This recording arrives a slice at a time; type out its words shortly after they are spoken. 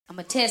I'm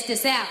going to test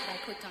this out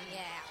right quick on your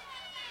app.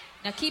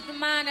 Now keep in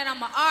mind that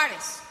I'm an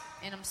artist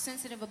and I'm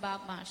sensitive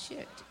about my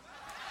shit.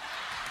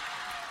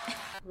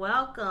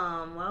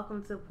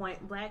 Welcome to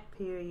Point Black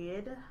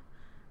Period.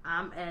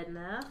 I'm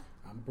Edna.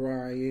 I'm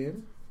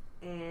Brian.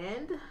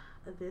 And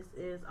this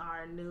is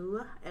our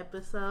new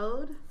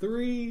episode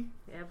 3.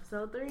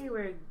 Episode 3.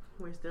 We're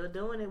still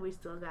doing it. We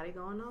still got it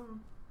going on.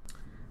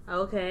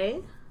 Okay,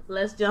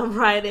 let's jump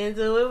right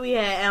into it. We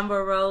had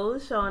Amber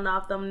Rose showing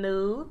off them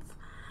nudes.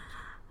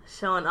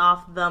 Did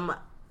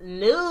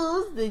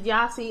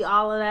y'all see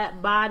all of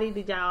that body?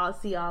 Did y'all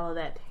see all of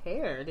that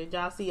hair? Did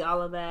y'all see all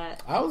of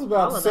that? I was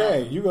about to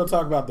say, you gonna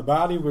talk about the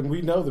body when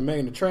we know the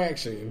main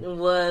attraction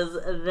was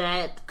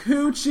that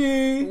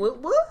coochie.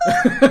 Whoop.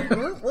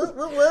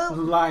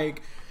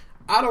 Like,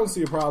 I don't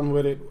see a problem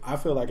with it. I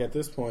feel like at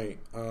this point,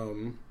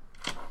 Amber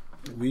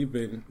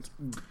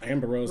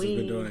Rose has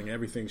been doing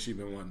everything she's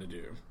been wanting to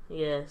do.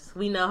 Yes,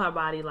 we know her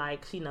body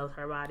like she knows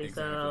her body.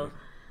 Exactly. So,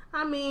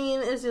 I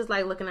mean, it's just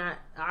like looking at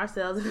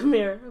ourselves in the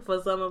mirror.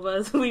 For some of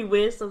us, we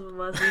wish. Some of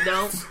us, we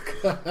don't.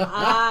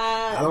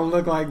 I don't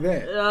look like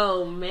that.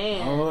 Oh,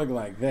 man. I don't look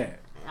like that.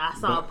 I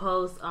saw a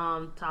post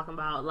talking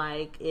about,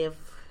 like, if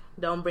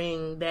don't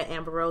bring that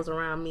Amber Rose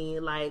around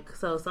me. Like,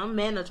 so some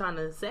men are trying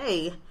to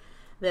say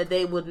that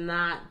they would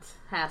not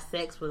have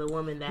sex with a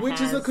woman that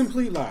Which is a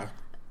complete lie.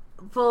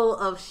 Full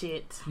of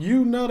shit.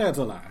 You know that's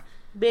a lie.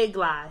 Big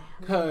lie.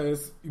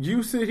 Because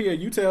you sit here,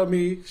 you tell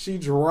me she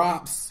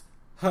drops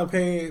her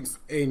pants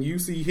and you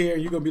see hair,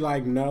 you're going to be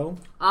like, no.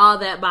 All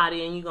that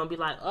body and you're going to be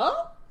like,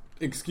 oh.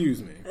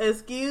 Excuse me.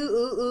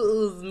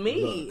 Excuse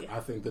me. Look,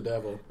 I think the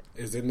devil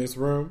is in this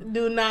room.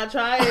 Do not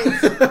try it.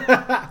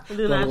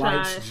 The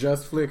lights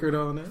just flickered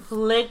on it.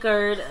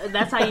 Flickered.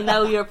 That's how you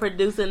know you're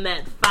producing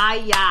that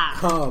fire.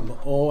 Come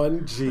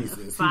on,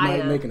 Jesus. Fire. He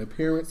might make an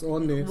appearance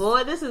on this.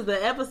 Boy, this is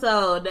the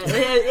episode.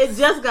 It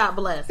just got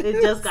blessed.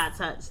 It just got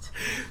touched.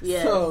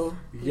 Yes. So,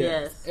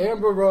 yes.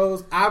 Amber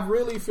Rose, I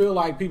really feel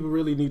like people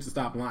really need to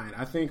stop lying.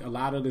 I think a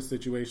lot of the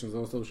situations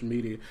on social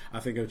media, I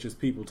think it's just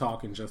people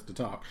talking just to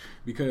talk.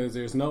 Because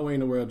there's no way in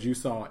the world you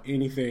saw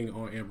anything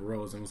on Amber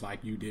Rose and was like,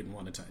 you didn't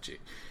want to touch it.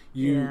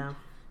 You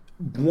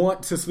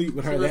want to sleep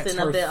with her. That's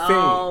her thing.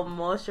 All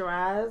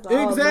moisturized.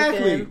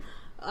 Exactly.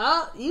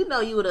 You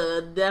know, you would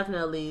have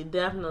definitely.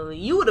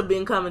 You would have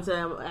been coming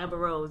to Amber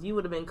Rose. You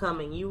would have been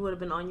coming. You would have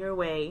been on your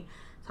way.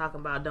 Talking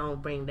about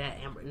don't bring that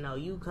Amber. No,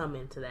 you come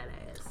into that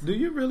ass. Do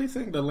you really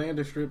think the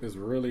landing strip is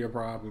really a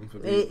problem for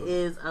people? It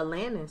is a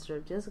landing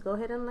strip. Just go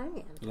ahead and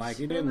land. Like,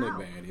 it didn't look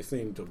bad. It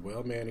seemed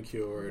well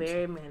manicured.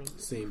 Very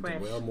manicured. Seemed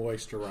well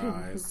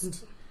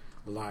moisturized.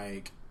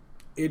 Like,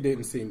 it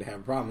didn't seem to have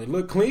a problem. It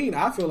looked clean.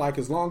 I feel like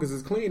as long as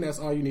it's clean, that's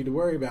all you need to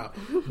worry about.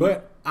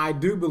 But I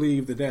do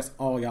believe that that's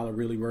all y'all are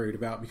really worried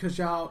about, because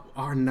y'all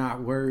are not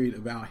worried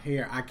about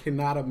hair. I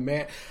cannot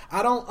imagine.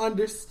 I don't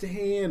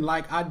understand.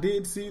 Like, I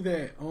did see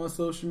that on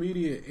social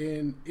media,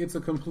 and it's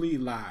a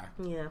complete lie.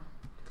 Yeah,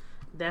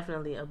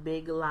 definitely a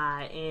big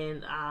lie.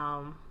 And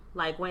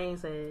like Wayne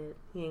said,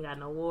 he ain't got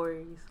no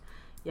worries.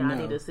 Y'all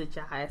need to sit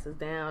your asses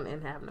down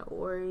and have no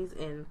worries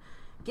and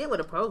get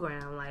with a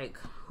program. Like,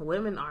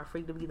 women are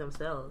free to be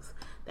themselves.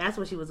 That's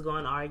what she was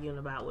going arguing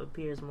about with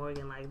Piers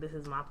Morgan. Like, this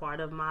is my part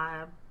of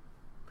my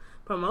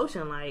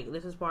promotion. Like,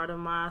 this is part of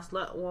my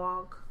slut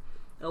walk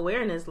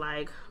awareness.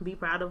 Like, be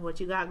proud of what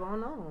you got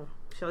going on.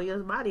 Show your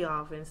body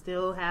off and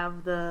still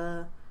have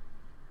the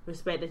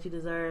respect that you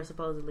deserve,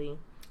 supposedly.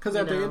 Because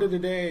at the end of the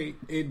day,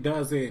 it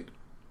doesn't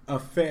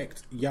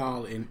affect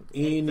y'all in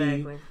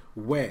any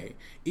way.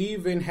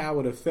 Even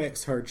how it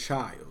affects her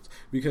child.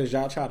 Because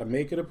y'all try to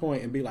make it a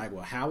point and be like,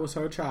 well, how is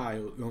her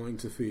child going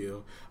to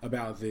feel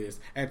about this?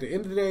 At the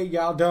end of the day,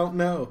 y'all don't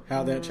know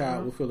how that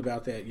child will feel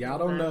about that. Y'all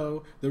don't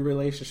know the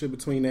relationship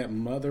between that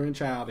mother and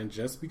child. And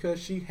just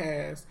because she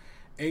has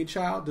a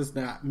child does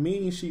not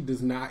mean she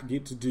does not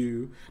get to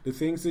do the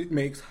things that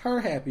makes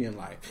her happy in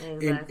life.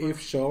 Exactly. And if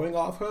showing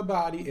off her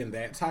body in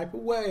that type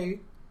of way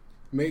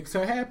makes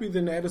her happy,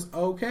 then that is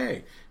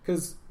okay.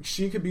 Because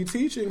she could be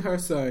teaching her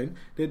son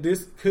that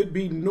this could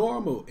be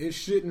normal. It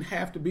shouldn't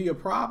have to be a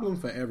problem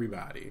for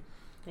everybody.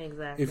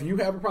 Exactly. If you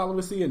have a problem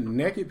with seeing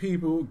naked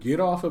people,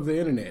 get off of the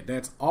internet.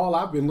 That's all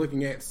I've been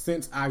looking at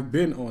since I've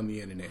been on the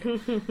internet.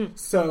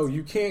 So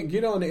you can't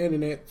get on the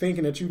internet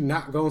thinking that you're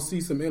not going to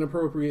see some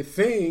inappropriate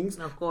things.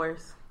 Of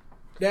course.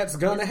 That's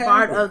going to happen.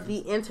 Part of the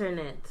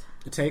internet.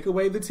 Take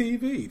away the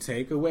TV,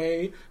 take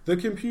away the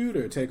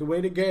computer, take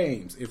away the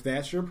games. If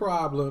that's your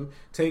problem,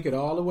 take it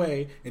all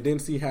away and then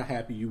see how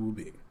happy you will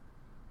be.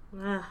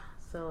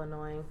 So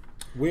annoying.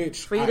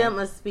 Freedom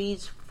of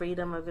speech,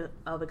 freedom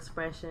of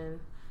expression,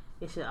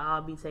 it should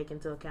all be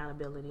taken to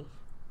accountability.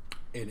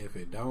 And if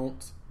it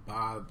don't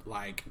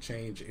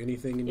change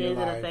anything in your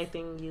life, is it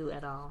affecting you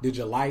at all? Did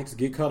your lights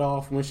get cut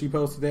off when she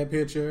posted that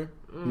picture?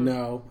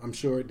 No, I'm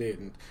sure it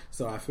didn't.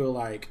 So I feel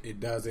like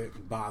it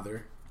doesn't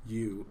bother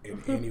you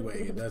in any way.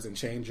 It doesn't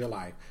change your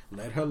life.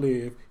 Let her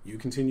live. You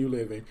continue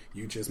living.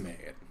 You just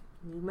mad.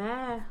 You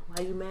mad?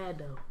 Why you mad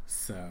though?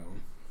 So,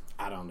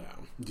 I don't know.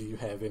 Do you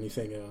have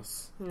anything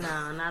else?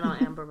 No, not on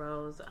Amber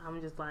Rose.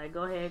 I'm just like,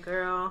 go ahead,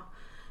 girl.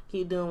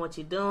 keep doing what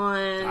you're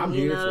doing.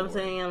 You know what I'm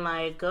saying?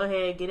 Like, go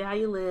ahead, get it how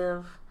you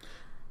live.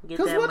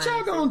 Because what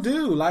y'all gonna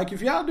do? Like,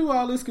 if y'all do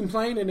all this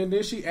complaining and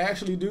then she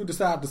actually do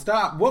decide to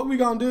stop, what we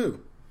gonna do?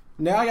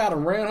 Now y'all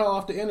done ran her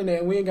off the internet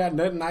and we ain't got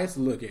nothing nice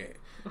to look at.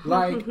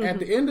 Like, at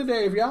the end of the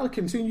day, if y'all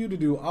continue to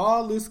do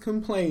all this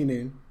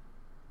complaining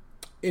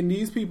and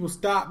these people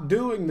stop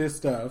doing this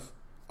stuff,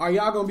 are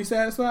y'all gonna be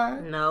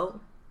satisfied?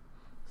 No.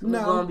 We're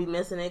gonna be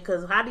missing it.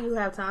 Because how do you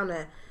have time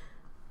to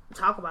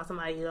talk about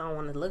somebody you don't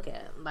want to look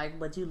at? Like,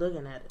 but you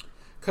looking at it.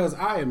 Because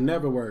I am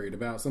never worried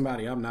about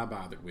somebody I'm not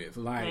bothered with.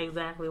 Like,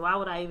 exactly. Why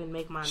would I even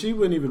make my She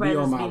wouldn't even be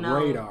on my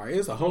radar.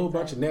 It's a whole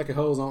bunch of naked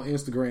hoes on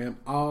Instagram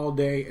all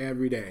day,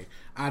 every day.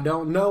 I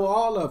don't know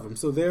all of them,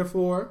 so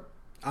therefore,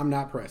 I'm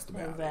not pressed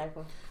about it.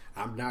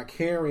 I'm not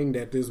caring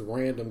that this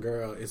random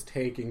girl is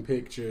taking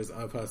pictures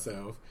of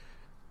herself.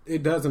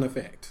 It doesn't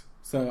affect.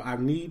 So I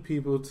need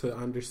people to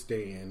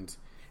understand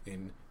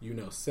and,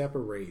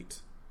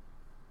 separate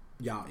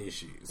y'all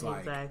issues.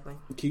 Like,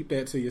 keep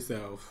that to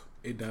yourself.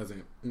 It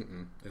doesn't.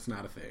 It's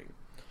not a thing.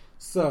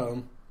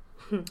 So,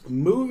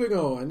 moving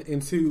on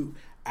into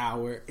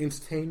our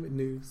entertainment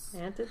news.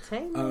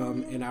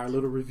 In our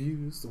little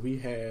reviews, we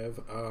have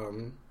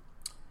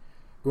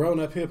Grown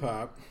Up Hip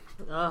Hop.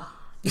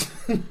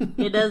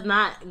 It does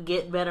not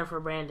get better for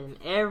Brandon.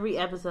 Every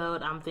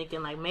episode, I'm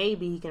thinking, like,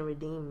 maybe he can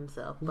redeem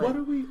himself. But what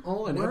are we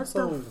on?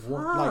 Episode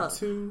 1, like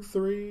 2,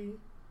 3?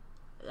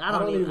 I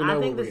don't even know. I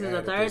think this is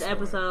the third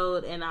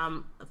episode, and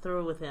I'm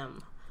through with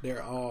him.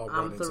 They're all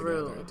running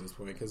together at this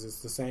point because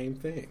it's the same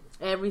thing.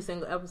 Every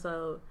single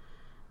episode.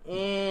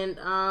 And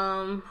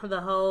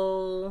the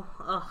whole,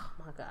 oh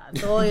my God,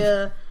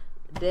 Toya,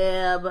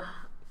 Deb,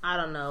 I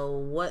don't know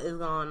what is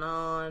going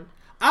on.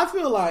 I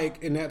feel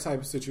like in that type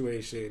of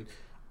situation,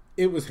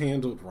 it was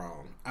handled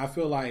wrong. I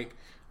feel like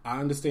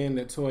I understand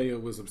that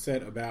Toya was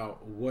upset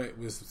about what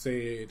was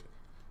said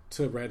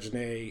to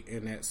Reginae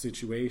in that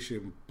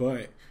situation,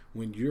 but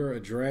when you're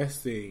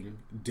addressing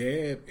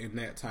Deb in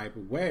that type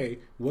of way,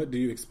 what do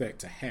you expect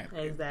to happen?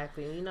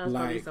 Exactly. It's going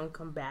to be some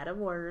combative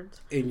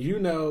words.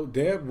 And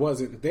Deb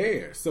wasn't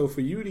there. So for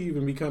you to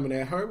even be coming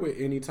at her with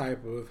any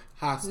type of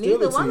hostility...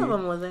 Neither one of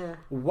them was there.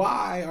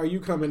 Why are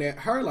you coming at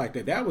her like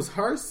that? That was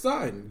her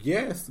son,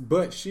 yes,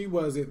 but she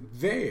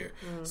wasn't there.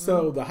 Mm-hmm.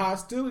 So the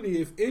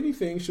hostility, if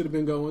anything, should have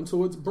been going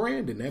towards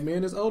Brandon. That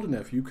man is old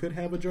enough. You could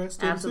have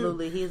addressed him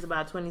Absolutely. too. He's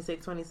about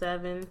 26,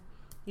 27.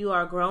 You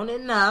are grown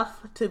enough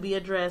to be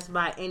addressed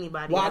by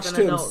anybody. Watched as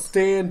an him adult.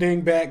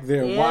 Standing back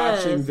there,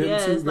 watching them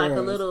two girls. Like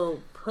a little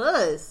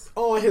puss.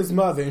 On his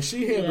mother, and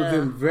she handled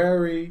them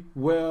very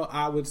well,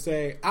 I would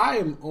say.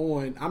 I'm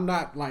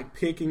not like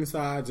picking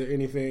sides or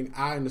anything.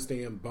 I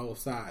understand both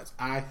sides.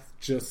 I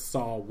just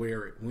saw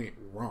where it went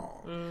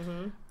wrong.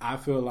 Mm-hmm. I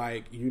feel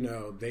like,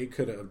 they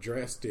could have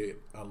addressed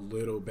it a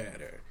little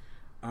better.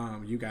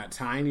 You got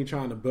Tiny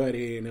trying to butt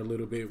in a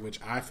little bit, which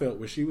I felt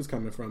where she was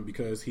coming from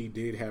because he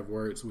did have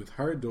words with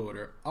her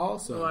daughter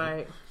also.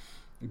 Right.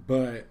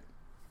 But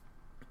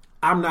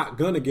I'm not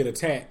going to get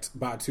attacked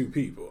by two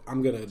people.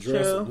 I'm going to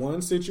address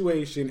one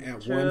situation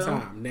at one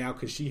time. Now,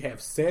 could she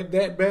have said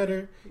that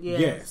better?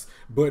 Yes.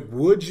 But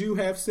would you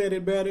have said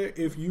it better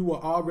if you were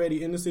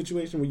already in the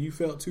situation where you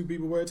felt two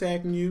people were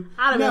attacking you?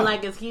 I'd have been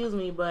like, excuse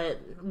me, but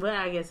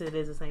I guess it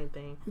is the same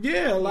thing.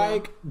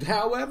 Yeah,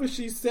 however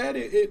she said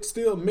it, it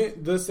still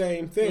meant the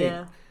same thing.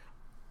 Yeah.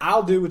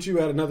 I'll deal with you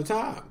at another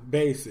time,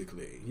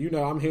 basically.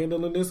 I'm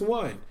handling this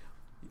one.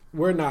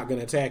 We're not going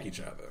to attack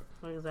each other.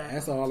 Exactly.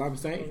 That's all I'm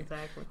saying.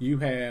 Exactly. You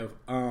have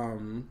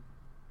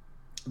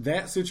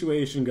that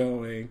situation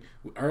going.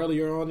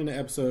 Earlier on in the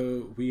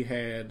episode, we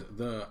had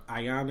the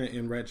Ayana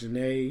and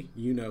Reginae,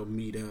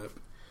 meet up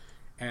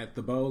at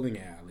the bowling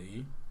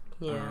alley.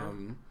 Yeah.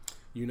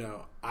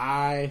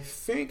 I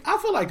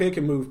feel like they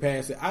can move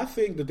past it. I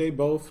think that they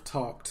both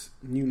talked,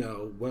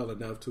 well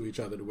enough to each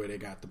other to where they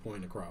got the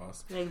point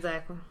across.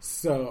 Exactly.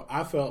 So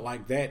I felt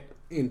like that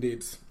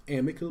ended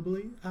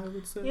amicably, I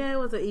would say. Yeah, it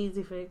was an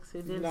easy fix.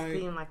 It didn't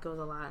seem like it was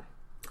a lot.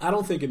 I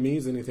don't think it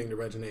means anything to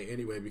Reginae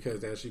anyway,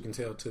 because as you can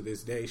tell to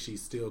this day,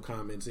 she's still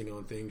commenting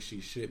on things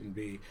she shouldn't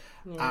be.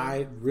 Yeah.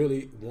 I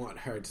really want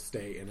her to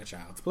stay in a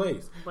child's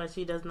place. But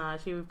she does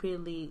not. She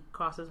repeatedly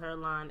crosses her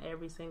line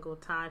every single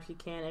time she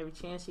can. Every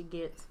chance she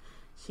gets,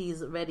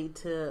 she's ready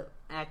to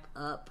act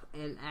up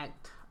and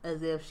act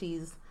as if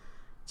she's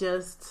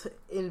just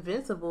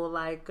invincible.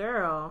 Like,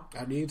 girl,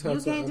 I need her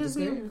you can't just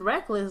be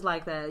reckless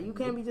like that. You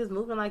can't be just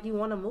moving like you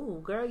want to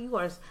move, girl. You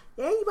are,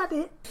 you about to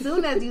hit.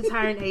 Soon as you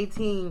turn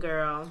 18,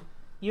 girl,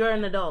 you're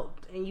an adult,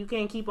 and you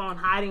can't keep on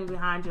hiding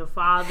behind your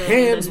father.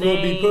 Hands and the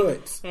will be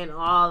put and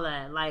all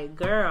that. Like,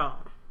 girl,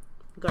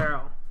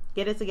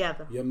 get it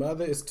together. Your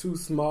mother is too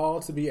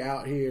small to be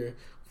out here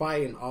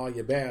fighting all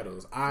your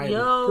battles. I'm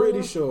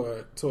pretty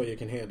sure Toya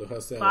can handle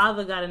herself.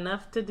 Father got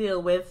enough to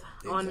deal with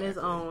on his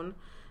own.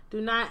 Do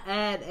not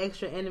add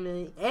extra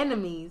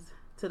enemies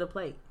to the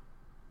plate.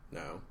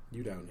 No,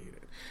 you don't need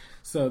it.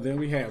 So then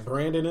we have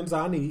Brandon and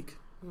Zanique.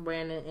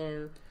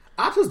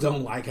 I just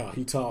don't like how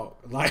he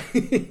talked. Like,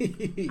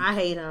 I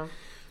hate him.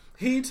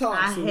 He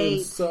talks to him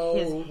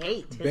so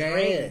his bad.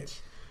 rage.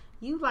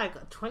 You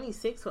like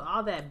 26 with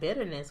all that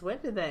bitterness. Where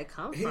did that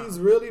come from? He's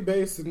really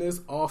basing this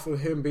off of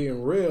him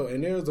being real,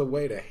 and there's a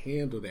way to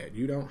handle that.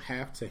 You don't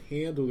have to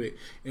handle it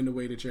in the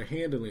way that you're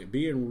handling it.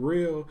 Being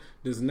real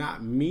does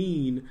not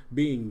mean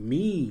being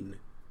mean.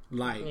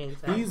 Like,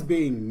 exactly. He's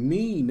being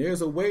mean.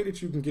 There's a way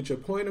that you can get your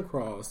point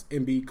across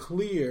and be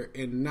clear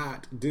and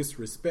not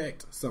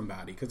disrespect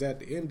somebody. Because at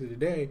the end of the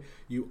day,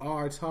 you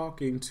are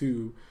talking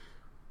to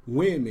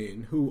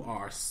women who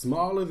are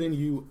smaller than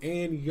you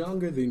and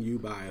younger than you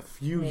by a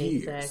few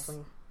years.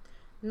 Exactly.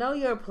 Know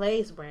your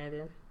place,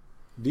 Brandon.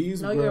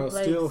 These girls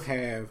still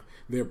have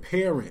their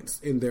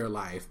parents in their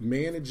life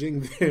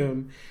managing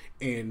them,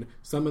 and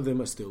some of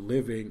them are still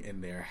living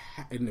in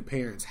the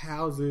parents'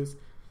 houses.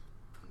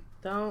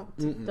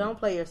 Don't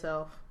play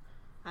yourself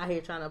out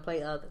here trying to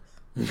play others.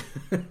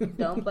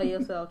 Don't play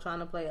yourself trying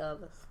to play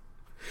others.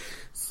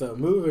 So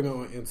moving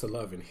on into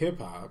Love and Hip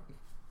Hop,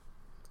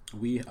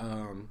 we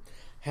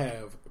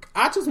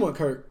I just want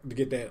Kirk to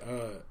get that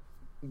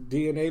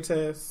DNA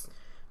test.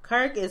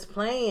 Kirk is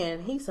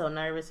playing. He's so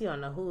nervous. He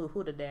don't know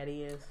who the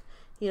daddy is.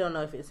 He don't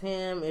know if it's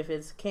him, if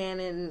it's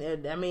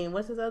Cannon. I mean,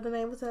 what's his other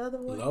name? What's the other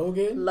one?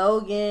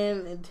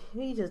 Logan.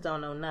 He just don't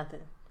know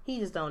nothing. He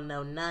just don't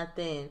know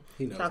nothing.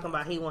 Talking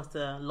about he wants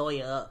to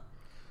lawyer up.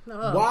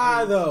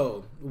 Why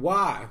though?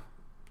 Why?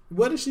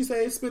 What did she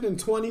say? Spending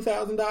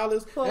 $20,000?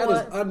 That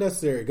is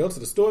unnecessary. Go to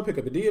the store, pick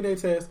up a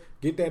DNA test,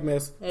 get that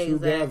mess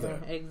together.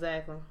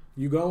 Exactly.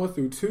 You going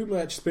through too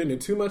much, spending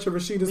too much of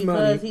Rashida's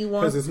money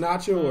because it's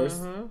not yours.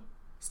 Mm-hmm.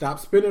 Stop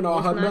spending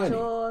all her money.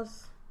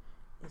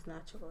 It's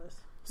not yours.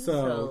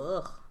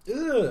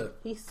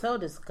 He's so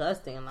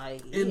disgusting.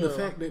 Like, and the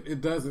fact that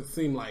it doesn't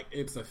seem like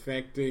it's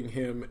affecting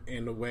him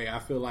in a way, I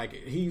feel like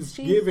she's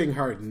giving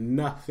her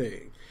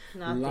nothing.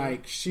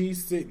 Like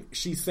she's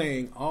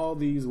saying all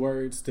these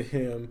words to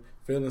him,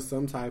 feeling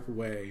some type of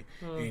way,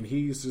 and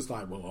he's just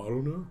like, "Well, I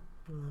don't know."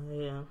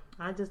 Yeah,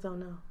 I just don't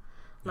know.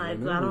 Like,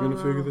 we're gonna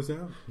figure this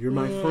out. You're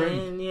my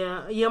friend.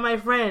 Yeah, you're my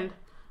friend.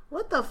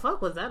 What the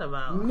fuck was that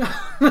about?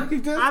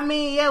 I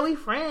mean, yeah, we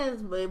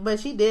friends, but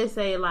she did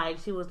say, like,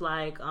 she was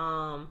like,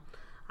 I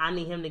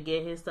need him to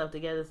get his stuff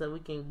together so we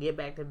can get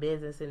back to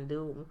business and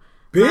do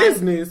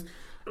business.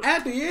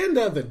 At the end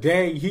of the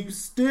day, you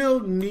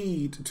still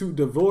need to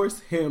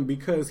divorce him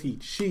because he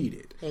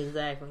cheated.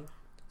 Exactly.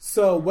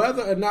 So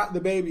whether or not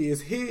the baby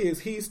is his,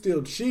 he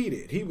still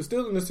cheated. He was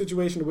still in a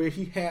situation where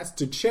he has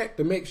to check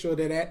to make sure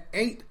that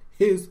ain't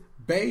his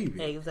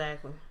baby.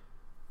 Exactly.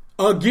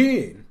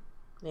 Again.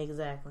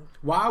 Exactly.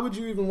 Why would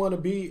you even want to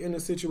be in a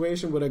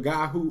situation with a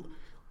guy who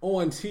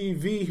on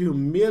TV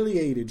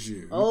humiliated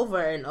you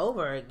over and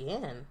over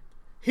again?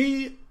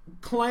 He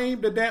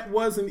claimed that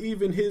wasn't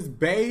even his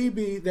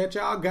baby that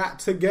y'all got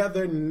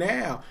together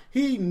now.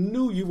 He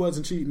knew you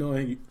wasn't cheating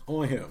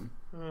on him.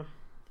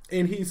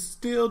 And he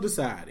still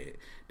decided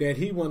that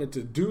he wanted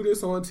to do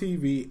this on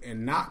TV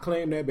and not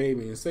claim that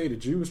baby and say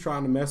that you was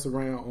trying to mess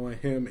around on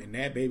him and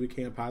that baby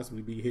can't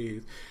possibly be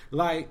his.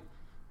 Like,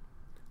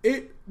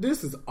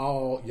 this is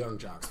all Young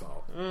Jock's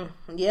fault.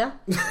 Yeah,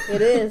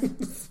 it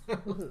is.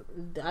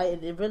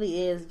 It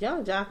really is.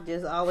 Young Jock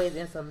just always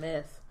in some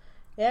mess.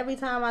 Every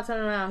time I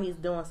turn around, he's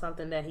doing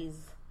something that he's...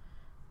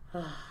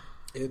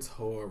 It's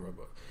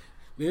horrible.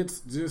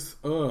 It's just,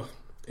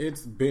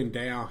 it's been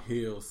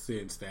downhill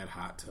since that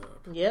hot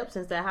tub. Yep,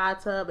 since that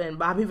hot tub and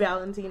Bobby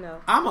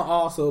Valentino. I'ma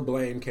also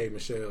blame K.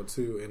 Michelle,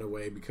 too, in a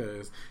way,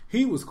 because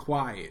he was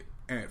quiet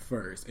at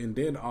first, and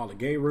then all the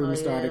gay rumors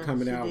started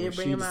coming out when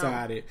she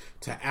decided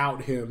to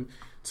out him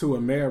to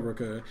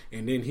America,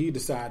 and then he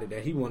decided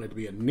that he wanted to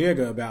be a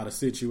nigga about a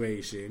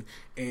situation,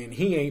 and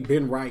he ain't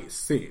been right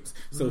since.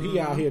 So he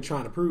out here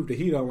trying to prove that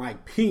he don't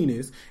like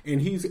penis, and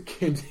he's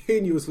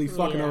continuously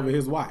fucking over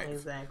his wife.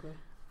 Exactly.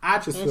 I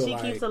just feel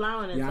like she keeps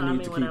allowing it. Y'all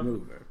need to keep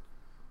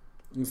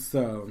moving.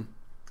 So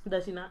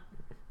does she not?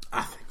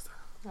 I think so.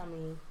 I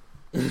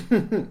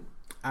mean,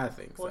 I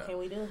think so. What can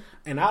we do?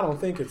 And I don't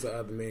think it's the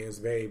other man's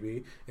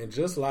baby. And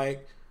just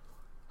like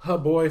her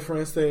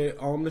boyfriend said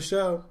on the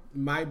show,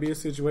 might be a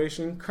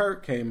situation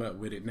Kirk came up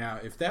with it. Now,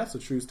 if that's a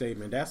true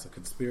statement, that's a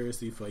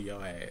conspiracy for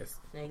your ass.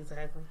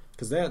 Exactly.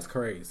 Because that's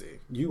crazy.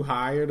 You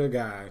hired a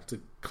guy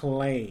to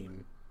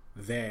claim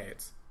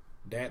that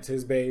that's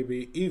his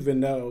baby,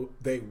 even though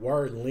they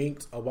were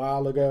linked a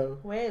while ago.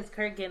 Where is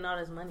Kirk getting all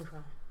this money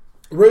from?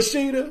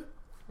 Rashida.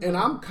 And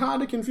I'm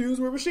kind of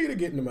confused where Rashida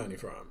getting the money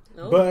from.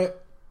 Ooh.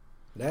 But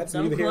that's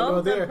neither here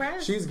nor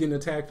there. She's getting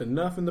attacked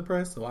enough in the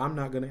press, so I'm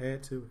not going to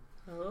add to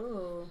it.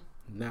 Oh.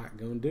 Not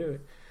going to do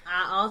it.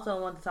 I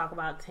also want to talk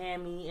about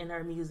Tammy and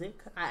her music.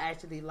 I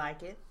actually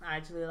like it. I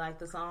actually like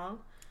the song.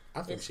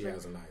 I think she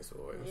has a nice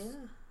voice.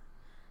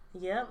 Yeah.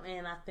 Yep,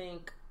 and I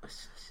think,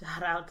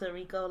 shout out to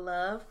Rico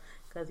Love,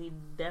 because he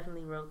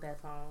definitely wrote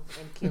that song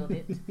and killed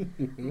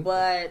it.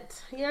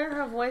 But, yeah,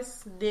 her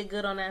voice did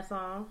good on that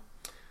song.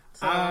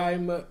 So,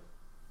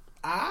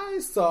 I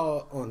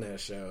saw on that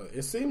show,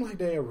 it seemed like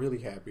they are really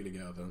happy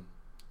together,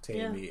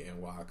 Tammy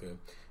and Waka.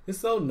 It's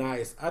so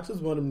nice. I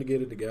just want him to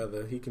get it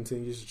together. He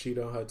continues to cheat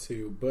on her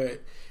too,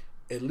 but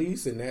at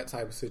least in that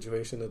type of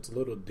situation, it's a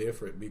little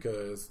different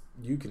because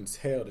you can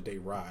tell that they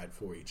ride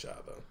for each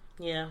other.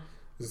 Yeah.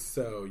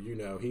 So,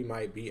 he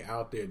might be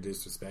out there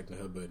disrespecting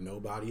her, but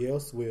nobody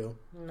else will.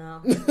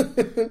 No.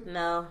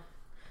 No.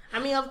 I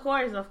mean, of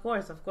course.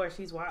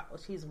 She's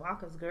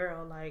Walker's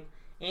girl. Like,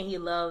 and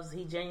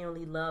he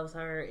genuinely loves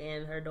her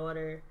and her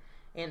daughter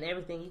and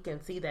everything. You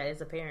can see that as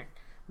a parent.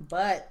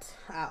 But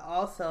I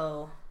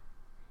also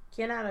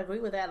cannot agree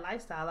with that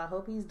lifestyle. I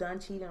hope he's done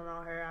cheating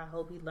on her. I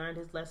hope he learned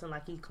his lesson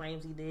like he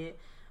claims he did.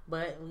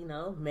 But,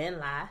 men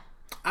lie.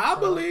 I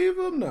believe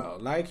him, though.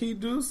 Like, he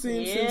do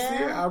seem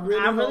sincere. I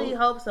really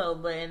hope so.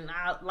 But and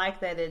I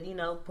like that it,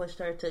 pushed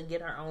her to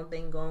get her own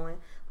thing going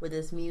with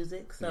this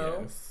music.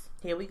 So,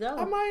 Here we go.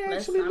 I might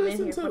actually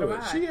listen to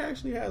it. She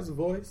actually has a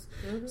voice.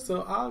 Mm-hmm.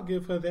 So, I'll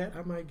give her that.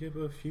 I might give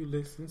her a few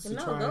listens to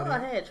try it out. Go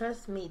ahead.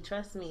 Trust me.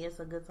 It's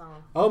a good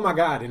song. Oh, my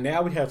God. And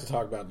now we have to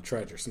talk about the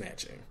treasure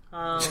snatching.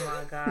 Oh,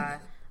 my God.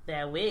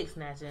 That wig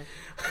snatching.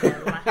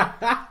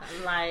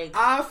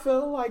 I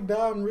feel like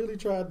Dom really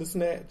tried to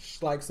snatch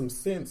some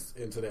sense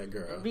into that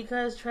girl.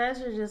 Because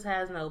Treasure just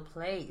has no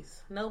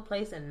place. No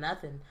place in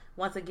nothing.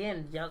 Once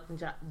again,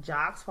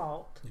 Jock's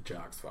fault.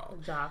 Jock's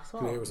fault.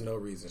 There was no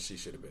reason she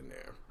should have been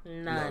there.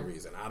 None. No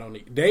reason.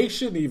 They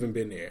shouldn't even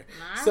been there.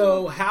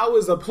 So how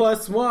is a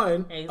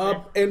 +1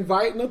 up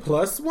inviting a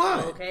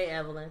 +1? Okay,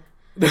 Evelyn.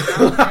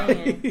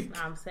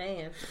 I'm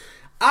saying.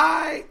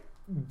 I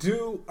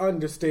do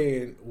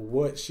understand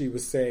what she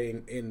was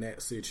saying in that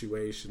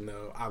situation,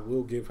 though. I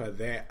will give her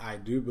that. I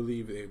do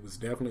believe it was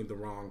definitely the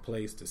wrong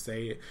place to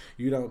say it.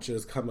 You don't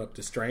just come up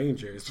to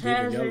strangers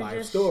giving your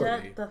life story.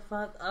 Shut the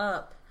fuck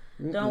up.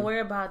 Mm-mm. Don't worry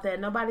about that.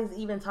 Nobody's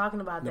even talking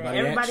about that.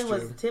 Everybody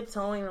was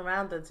tiptoeing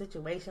around the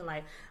situation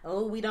like,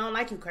 oh, we don't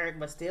like you, Kirk,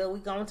 but still we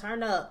gonna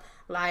turn up.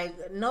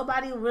 Like,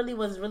 nobody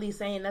was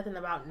saying nothing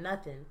about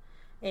nothing.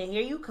 And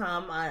here you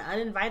come, an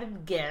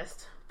uninvited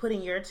guest,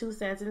 putting your 2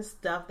 cents in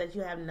stuff that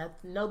you have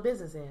no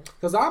business in.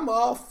 Because I'm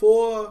all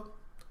for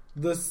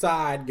the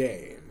side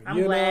game.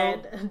 I'm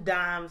glad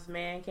Dom's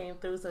man came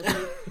through so she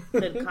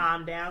could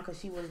calm down because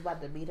she was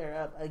about to beat her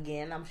up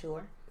again, I'm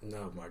sure.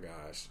 Oh my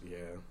gosh, yeah.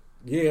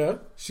 Yeah,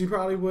 she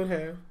probably would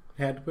have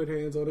had to put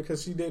hands on her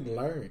because she didn't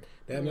learn.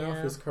 That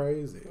mouth is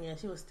crazy. Yeah,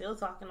 she was still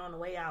talking on the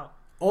way out.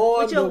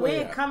 With your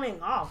wig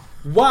coming off.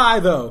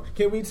 Why, though?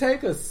 Can we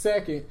take a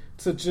second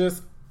to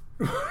just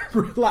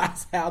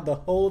realize how the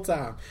whole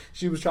time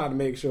she was trying to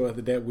make sure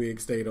that wig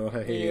stayed on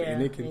her head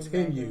and it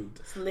continued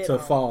to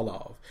fall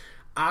off.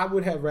 I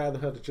would have rather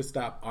her to just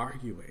stop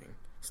arguing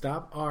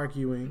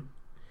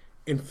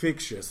and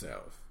fix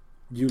yourself.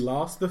 You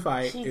lost the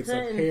fight. It's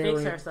apparent.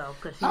 Fix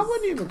herself I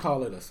wouldn't even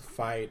call it a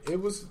fight.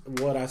 It was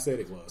what I said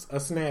it was,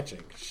 a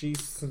snatching. She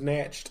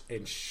snatched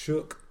and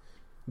shook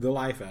the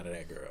life out of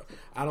that girl.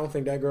 I don't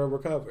think that girl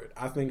recovered.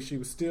 I think she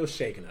was still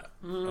shaken up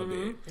a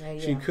bit. Yeah.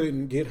 She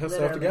couldn't get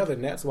herself together,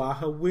 and that's why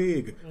her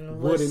wig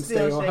wouldn't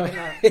stay on her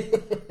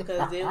head.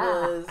 Because it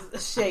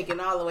was shaking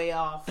all the way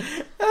off.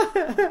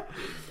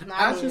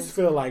 I just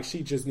feel like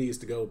she just needs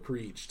to go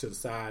preach to the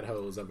side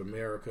hoes of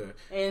America.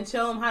 And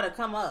show them how to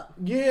come up.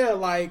 Yeah,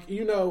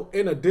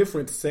 in a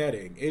different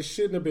setting. It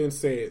shouldn't have been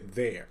said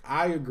there.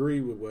 I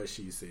agree with what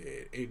she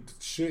said. It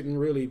shouldn't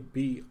really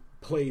be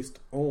placed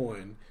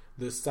on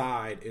the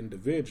side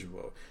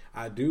individual.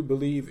 I do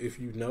believe if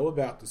you know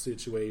about the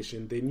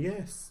situation, then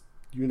yes,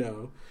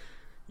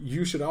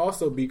 you should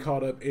also be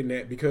caught up in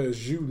that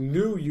because you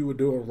knew you were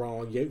doing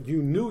wrong.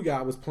 You knew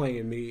y'all was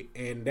playing me,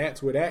 and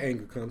that's where that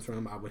anger comes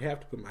from. I would have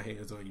to put my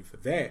hands on you for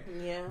that.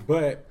 Yeah.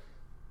 But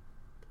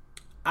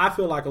I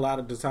feel like a lot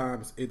of the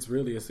times it's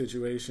really a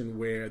situation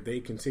where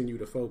they continue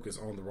to focus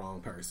on the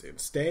wrong person.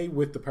 Stay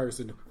with the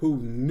person who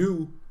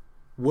knew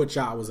what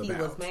y'all was about.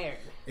 He was married.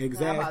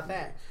 Exactly. How about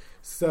that?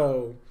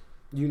 So,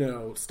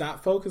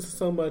 stop focusing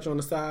so much on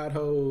the side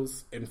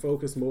hoes and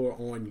focus more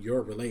on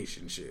your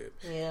relationship.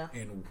 Yeah.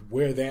 And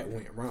where that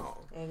went wrong.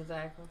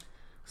 Exactly.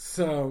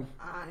 So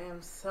I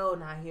am so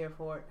not here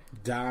for it.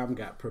 Dom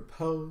got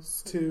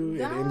proposed to.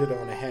 It ended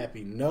on a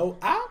happy note.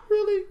 I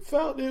really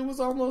felt it was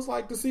almost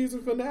like the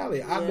season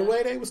finale. The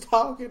way they was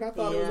talking, I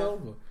thought it was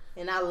over.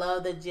 And I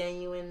love the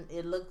genuine.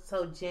 It looked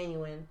so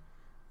genuine.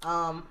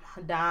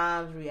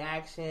 Dom's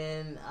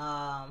reaction.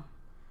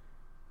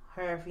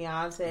 Her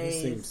fiance.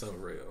 It seemed so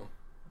real.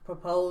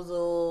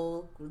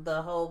 Proposal,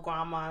 the whole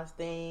grandma's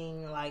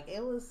thing,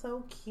 it was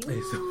so cute.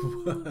 It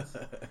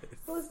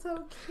was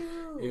so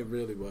cute. It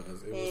really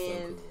was. It was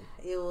so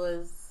cool. It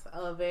was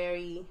a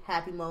very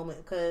happy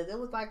moment because it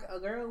was like a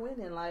girl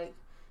winning.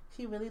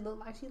 She really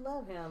looked like she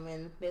loved him,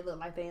 and they looked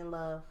like they in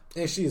love.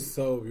 And she is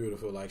so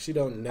beautiful. She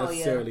don't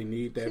necessarily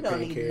need that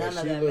pink hair.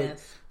 She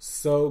looks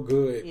so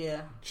good.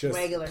 Yeah, just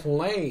regular,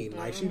 plain.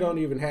 She don't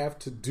even have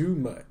to do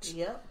much.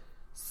 Yep.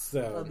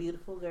 So, a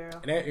beautiful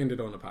girl. That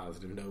ended on a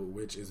positive note,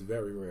 which is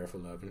very rare for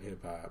Love and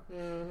Hip Hop.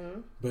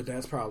 Mm-hmm. But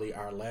that's probably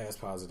our last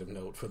positive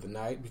note for the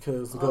night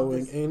because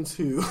going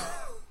into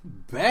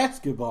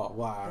Basketball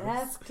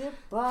Wives.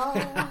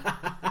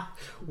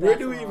 Where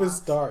do we even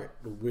start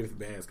with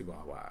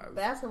Basketball Wives?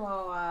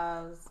 Basketball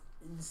Wives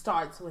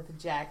starts with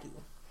Jackie.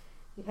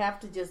 You have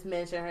to just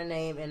mention her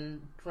name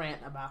and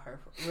rant about her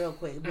real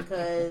quick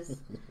because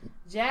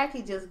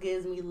Jackie just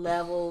gives me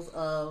levels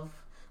of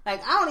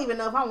like I don't even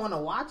know if I want to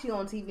watch you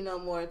on TV no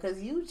more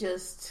because you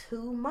just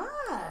too much.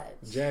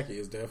 Jackie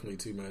is definitely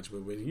too much,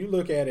 but when you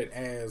look at it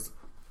as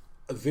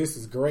this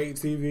is great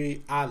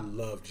TV, I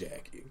love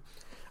Jackie.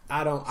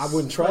 I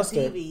wouldn't trust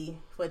her.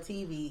 For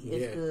TV,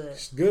 it's good.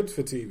 It's good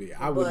for TV.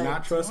 I would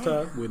not trust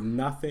her with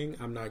nothing.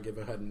 I'm not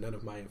giving her none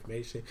of my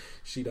information.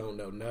 She don't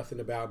know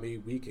nothing about me.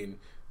 We can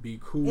be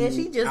cool and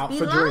she just out be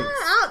for lying. drinks.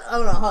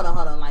 Hold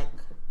on. Like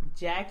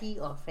Jackie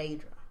or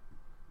Phaedra?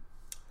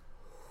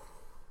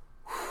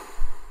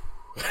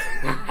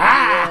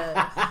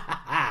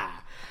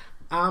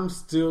 I'm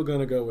still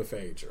gonna go with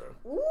Phaedra.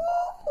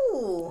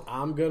 Ooh.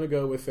 I'm gonna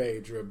go with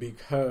Phaedra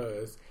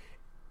because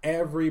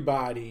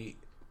everybody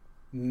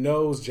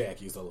knows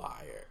Jackie's a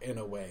liar in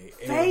a way.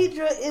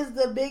 Phaedra is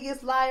the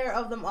biggest liar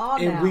of them all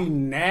and now. we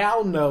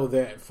now know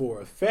that for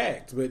a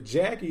fact, but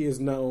Jackie is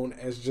known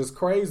as just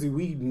crazy.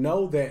 We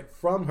know that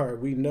from her.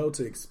 We know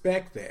to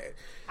expect that.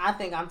 I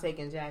think I'm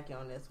taking Jackie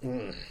on this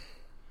one.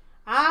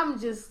 I'm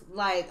just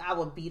like, I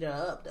would beat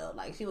her up though.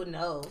 Like she would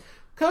know.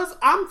 Because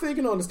I'm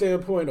thinking on the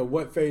standpoint of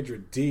what Phaedra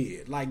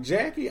did. Like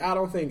Jackie, I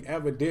don't think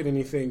ever did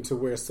anything to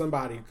where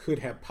somebody could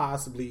have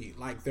possibly,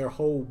 like their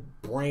whole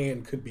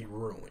brand could be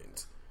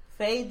ruined.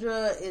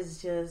 Phaedra is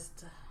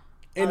just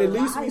and at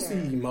least liar. we see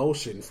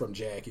emotion from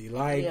Jackie.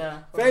 Like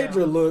yeah,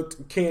 Phaedra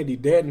looked Candy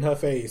dead in her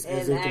face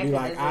and as if to be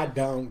like, I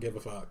don't give a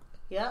fuck.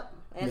 Yep.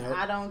 And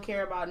I don't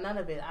care about none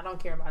of it. I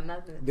don't care about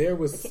nothing. There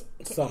was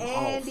something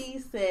Candy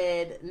off.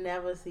 said,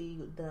 "Never see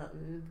you.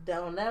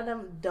 Don't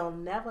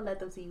never let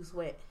them see you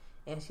sweat."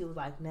 And she was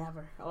like,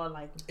 "Never," or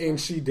like, and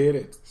she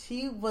didn't.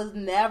 She was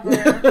never.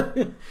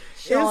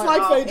 It's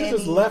like Phaedra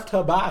just left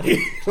her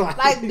body.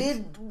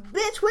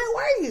 Bitch, where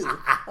were you?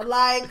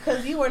 Like,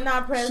 because you were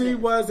not present. She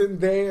wasn't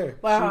there.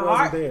 But she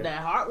wasn't there.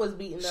 That heart was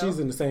beating. Though. She's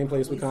in the same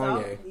place with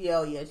Kanye.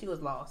 Yeah, she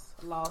was lost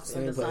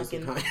same in the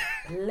sunken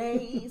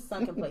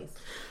place.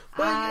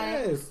 But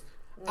yes,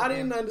 I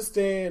didn't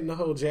understand the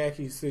whole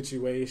Jackie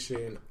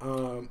situation.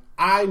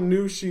 I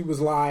knew she was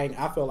lying.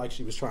 I felt like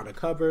she was trying to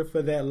cover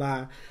for that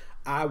lie.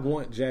 I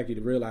want Jackie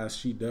to realize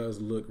she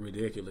does look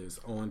ridiculous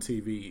on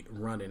TV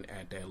running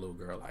at that little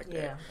girl like that.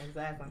 Yeah,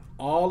 exactly.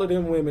 All of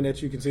them women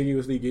that you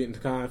continuously get into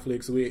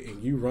conflicts with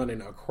and you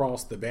running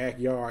across the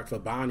backyard for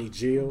Bonnie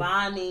Jill.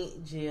 Out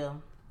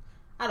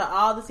of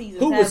all the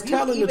seasons, who was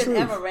telling the truth?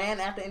 Ever ran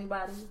after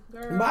anybody?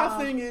 Girl. My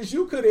thing is,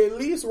 you could at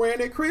least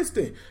ran at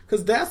Kristen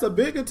because that's a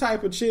bigger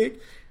type of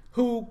chick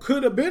who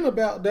could have been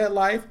about that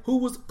life, who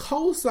was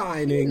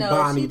co-signing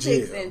Bonnie Jill. She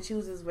picks and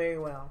chooses very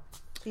well.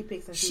 She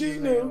picks and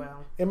chooses very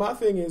well. And my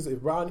thing is,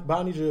 if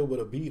Bonnie Jill would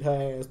have beat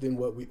her ass, then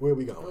where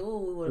we going?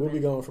 Ooh, where we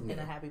going from there?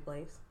 In a happy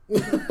place.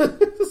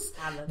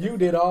 You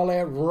did all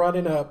that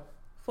running up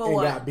for and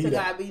what? got beat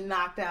up. Be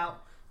knocked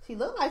out. She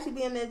looked like she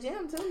be in that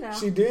gym too now.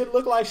 She did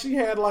look like she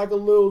had like a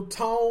little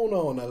tone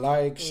on her.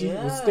 Like she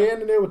was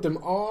standing there with them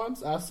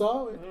arms. I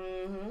saw it.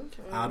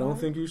 I don't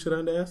think you should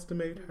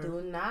underestimate her.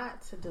 Do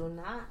not.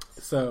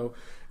 So,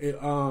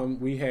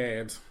 we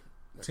had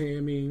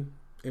Tammy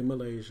in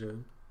Malaysia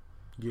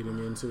getting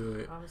into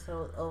it. I'm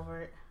so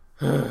over it.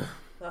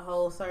 The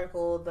whole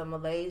circle, the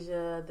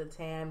Malaysia, the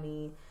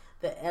Tammy,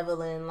 the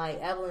Evelyn. Like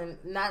Evelyn,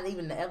 not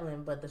even the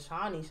Evelyn, but the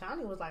Shawnee.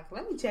 Shawnee was like,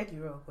 "Let me check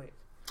you real quick."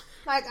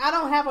 Like, I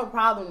don't have a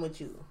problem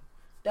with you.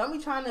 Don't be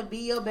trying to be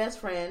your best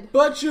friend.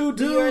 But you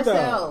do,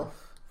 yourself.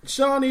 Though.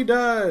 Shawnee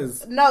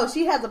does. No,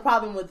 she has a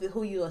problem with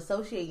who you're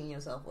associating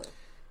yourself with.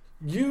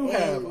 You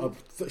have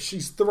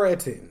she's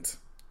threatened.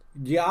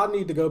 Y'all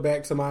need to go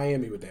back to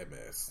Miami with that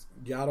mess.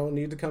 Y'all don't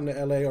need to come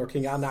to LA, or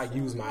can y'all not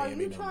use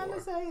Miami no more? Are you trying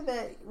to say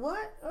that?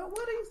 What?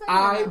 What are you saying?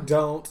 I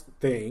don't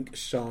think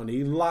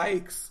Shawnee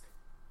likes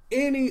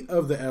any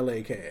of the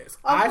LA cast.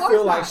 I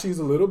feel like she's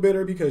a little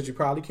bitter because you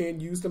probably can't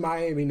use the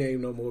Miami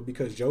name no more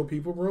because your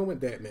people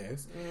ruined that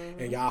mess.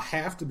 And y'all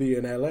have to be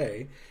in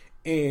LA.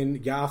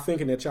 And y'all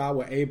thinking that y'all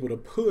were able to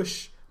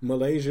push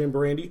Malaysia and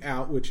Brandy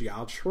out, which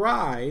y'all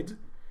tried.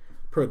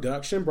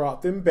 Production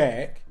brought them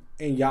back.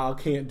 And y'all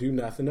can't do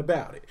nothing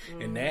about it.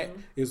 And that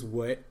is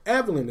what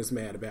Evelyn is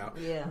mad about.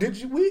 Yeah.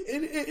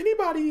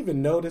 Anybody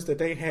even notice that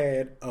they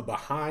had a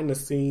behind the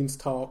scenes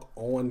talk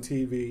on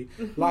TV?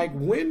 Like,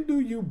 when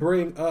do you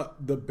bring up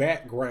the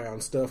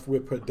background stuff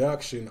with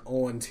production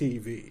on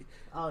TV?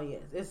 Oh, yes.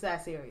 It's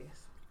that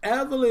serious.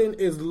 Evelyn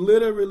is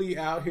literally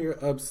out here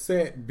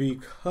upset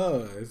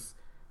because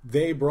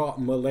they brought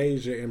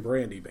Malaysia and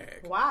Brandy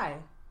back. Why?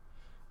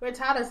 We're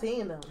tired of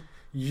seeing them.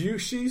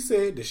 She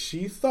said that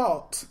she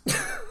thought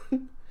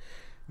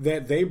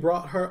that they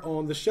brought her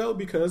on the show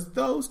because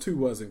those two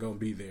wasn't going to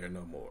be there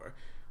no more.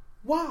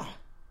 Why?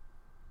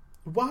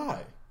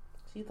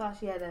 She thought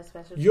she had that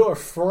special. Your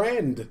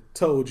friend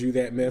told you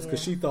that mess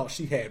because she thought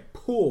she had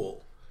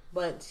pull.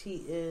 But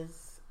she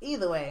is,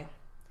 either way,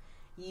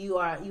 you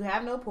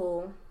have no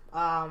pull,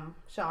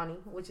 Shawnee,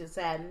 which is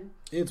saddening.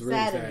 It's really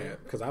sad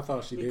because I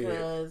thought she did.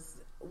 Because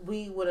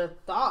we would have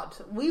thought,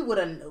 we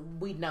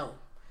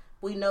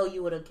know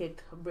you would have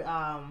kicked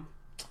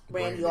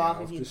Brandy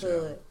off if you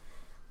could.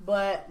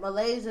 But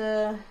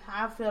Malaysia,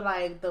 I feel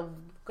like the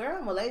girl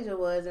in Malaysia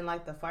was in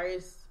like the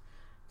first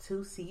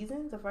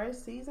seasons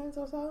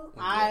or so. Yes.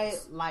 I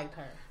liked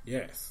her.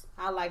 Yes.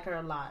 I liked her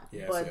a lot.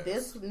 Yes, but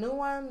this new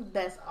one,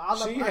 that's all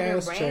she up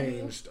has Brandy,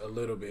 changed a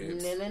little bit.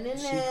 No.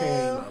 She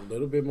became a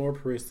little bit more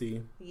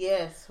prissy.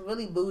 Yes,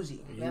 really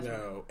bougie.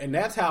 And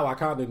that's how I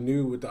kind of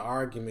knew with the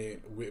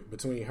argument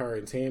between her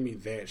and Tammy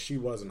that she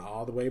wasn't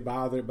all the way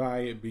bothered by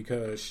it,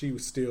 because she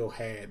still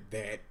had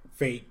that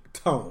fake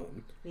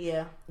tone.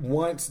 Yeah.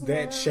 Once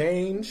that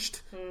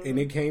changed and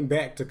it came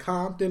back to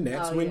Compton,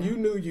 that's when you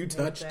knew you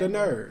touched the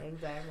nerve.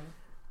 Exactly.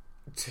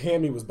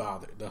 Tammy was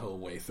bothered the whole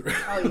way through.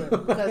 Oh yeah,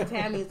 because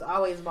Tammy's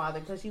always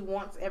bothered because she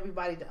wants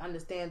everybody to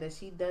understand that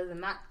she does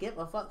not give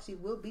a fuck. She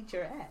will beat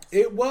your ass.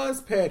 It was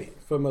petty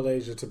for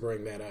Malaysia to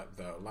bring that up,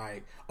 though.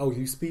 Like, oh,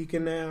 you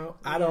speaking now?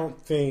 Yeah. I don't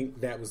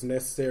think that was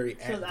necessary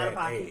at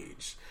that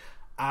age.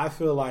 I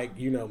feel like,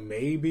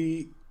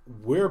 maybe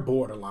we're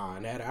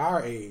borderline at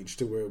our age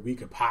to where we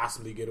could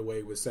possibly get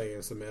away with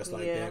saying some mess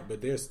like that.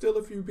 But there's still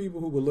a few people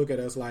who will look at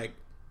us like,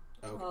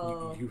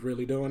 oh, you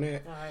really doing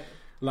that? All right.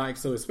 Like,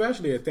 so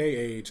especially at their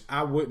age,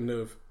 I wouldn't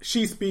have...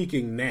 She's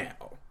speaking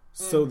now.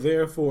 So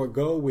therefore,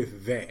 go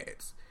with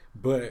that.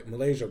 But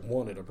Malaysia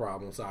wanted a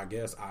problem, so I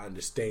guess I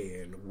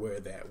understand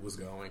where that was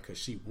going, because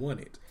she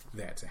wanted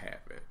that to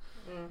happen.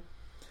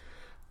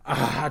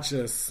 I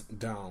just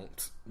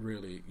don't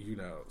really,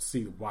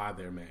 see why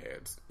they're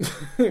mad.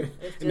 And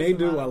they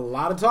do a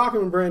lot of talking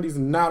when Brandy's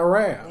not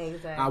around.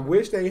 Exactly. I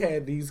wish they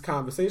had these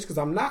conversations, because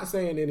I'm not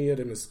saying any of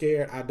them is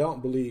scared. I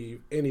don't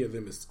believe any of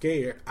them is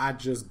scared. I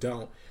just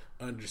don't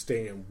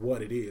understand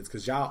what it is,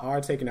 because y'all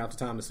are taking out the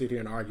time to sit here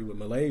and argue with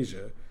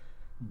Malaysia,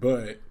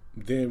 but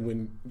then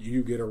when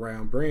you get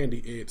around Brandy,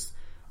 it's,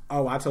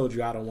 oh, I told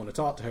you I don't want to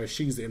talk to her,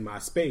 she's in my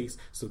space,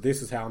 so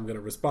this is how I'm going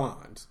to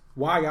respond.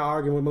 Why y'all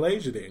arguing with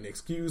Malaysia then?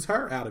 Excuse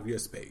her out of your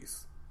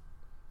space.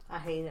 I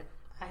hate it.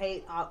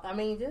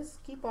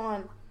 Just keep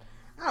on.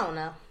 I don't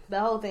know, the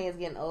whole thing is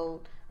getting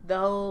old. The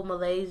whole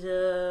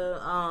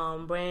Malaysia,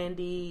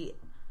 Brandy,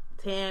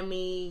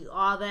 Tammy,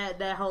 all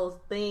that whole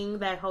thing,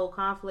 that whole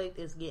conflict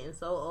is getting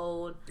so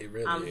old. It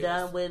really I'm is.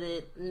 done with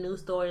it. New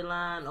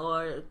storyline,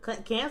 or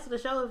cancel the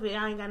show if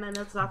I ain't got nothing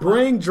else to talk about.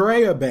 Bring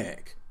Drea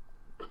back.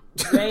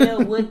 Drea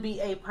would be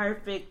a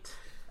perfect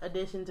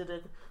addition to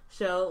the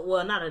show.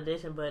 Well, not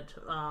addition, but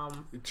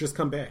just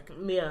come back.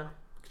 Yeah,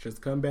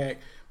 just come back.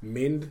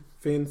 Mend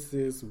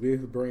fences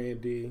with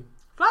Brandy.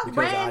 Fuck because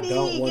Brandy, I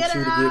don't want get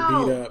you her to out.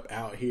 get beat up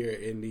out here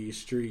in these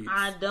streets.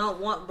 I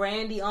don't want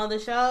Brandy on the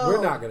show.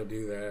 We're not gonna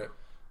do that.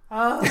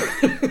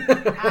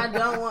 I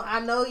don't want. I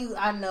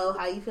know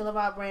how you feel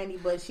about Brandy,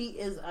 but she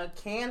is a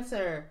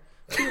cancer.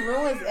 She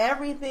ruins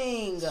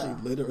everything. She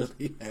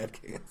literally had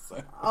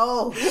cancer.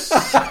 Oh, the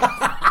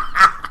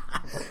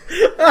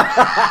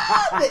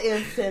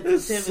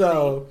insensitivity.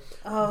 So,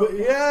 but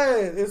yeah,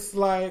 it's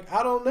like,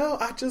 I don't know.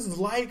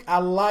 I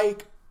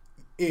like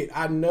it.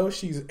 I know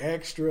she's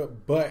extra,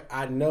 but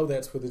I know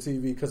that's for the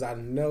TV, because I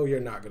know you're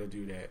not going to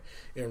do that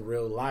in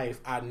real life.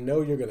 I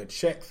know you're going to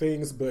check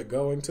things, but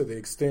going to the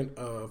extent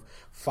of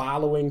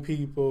following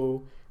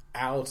people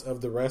out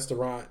of the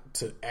restaurant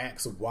to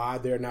ask why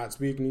they're not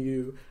speaking to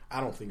you, I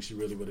don't think she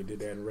really would have did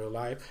that in real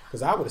life,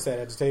 because I would have sat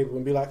at the table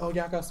and be like, oh,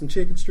 y'all got some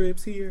chicken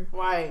strips here?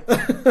 Right.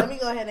 Let me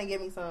go ahead and get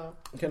me some.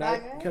 Can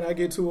I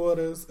get 2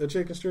 orders of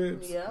chicken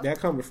strips? Yeah. That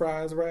come with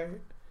fries, right? Okay.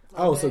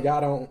 Oh, so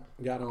y'all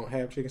don't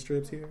have chicken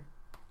strips here?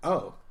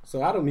 Oh,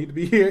 so I don't need to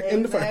be here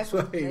in the first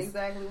place.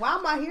 Exactly. Why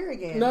am I here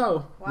again?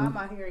 No. Why am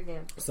I here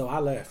again? So I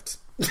left.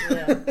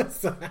 Yeah.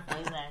 Exactly.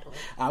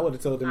 I would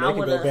have told them they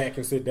can go back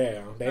and sit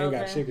down. They ain't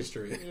got chicken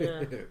strips.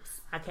 Yeah.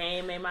 I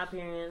came, made my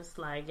appearance.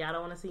 Like, y'all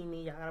don't want to see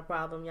me. Y'all got a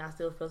problem. Y'all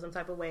still feel some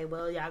type of way.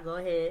 Well, y'all go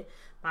ahead.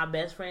 My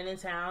best friend in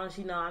town,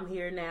 she know I'm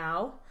here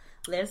now.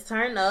 Let's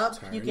turn up.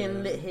 You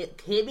can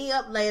hit me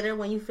up later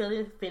when you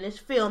finish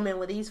filming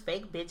with these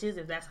fake bitches,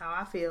 if that's how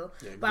I feel.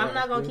 Exactly. But I'm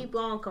not going to keep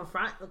on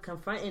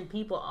confronting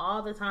people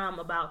all the time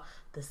about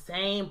the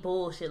same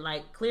bullshit.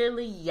 Like,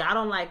 clearly, y'all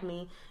don't like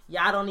me.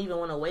 Y'all don't even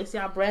want to waste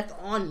y'all breath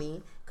on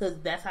me, because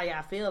that's how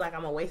y'all feel like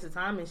I'm a waste of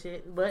time and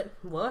shit. But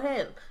go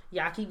ahead.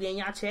 Y'all keep getting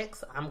y'all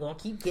checks. I'm going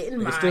to keep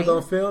getting mine. They still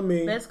going to film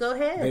me. Let's go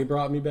ahead. They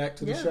brought me back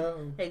to the show.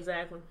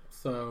 Exactly.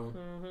 So,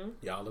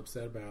 y'all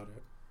upset about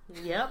it.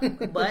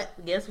 Yep,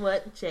 but guess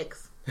what?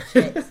 Checks.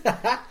 Check.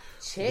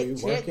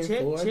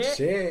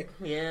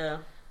 Yeah.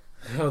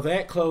 So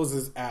that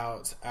closes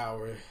out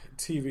our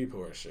TV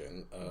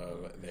portion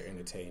of their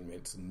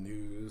entertainment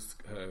news,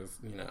 because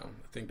I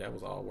think that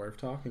was all worth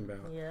talking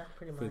about. Yeah,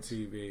 pretty much. For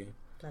TV.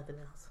 Nothing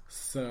else.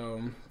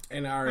 So,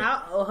 and our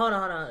hold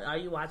on. Are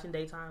you watching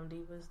Daytime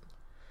Divas?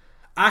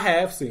 I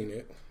have seen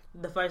it.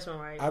 The first one,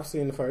 right? I've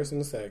seen the first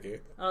and the second.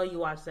 Oh, you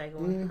watched the second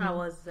one. Mm-hmm. How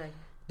was the second?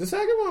 The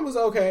second one was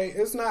okay.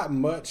 It's not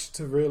much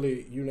to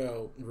really,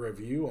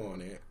 review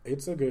on it.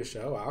 It's a good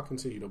show. I'll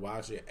continue to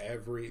watch it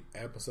every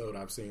episode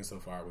I've seen so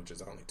far, which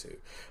is only 2.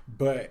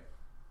 But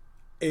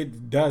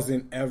it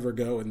doesn't ever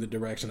go in the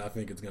direction I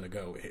think it's going to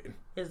go in.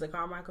 Is the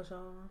Carmichael show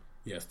on?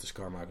 Yes, the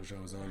Carmichael show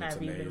is on. Have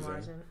it's you amazing. been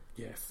watching?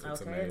 Yes,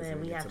 it's okay, amazing.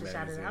 Then we have it's to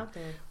amazing. shout it out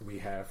then. We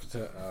have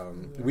to.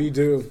 We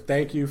do.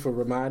 Thank you for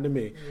reminding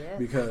me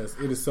because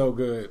it is so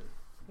good.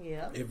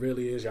 Yeah. It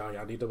really is, y'all.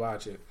 Y'all need to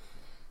watch it.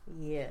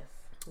 Yes.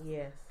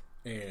 Yes.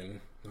 And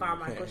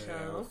Carmichael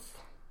show.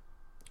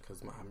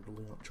 Because I'm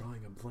really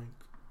drawing a blank.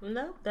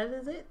 No, that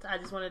is it. I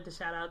just wanted to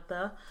shout out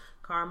the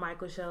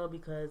Carmichael show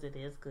because it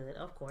is good,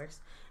 of course.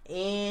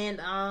 And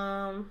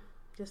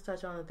just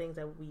touch on the things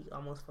that we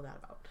almost forgot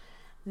about.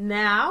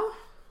 Now,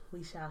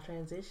 we shall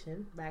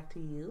transition back to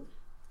you.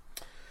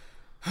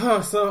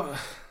 So,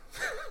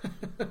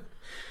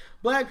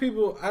 Black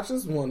people, I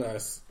just want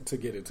us to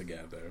get it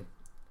together.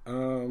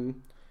 Tory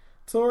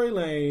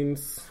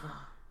Lanez.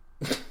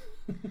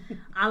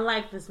 I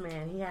like this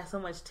man. He has so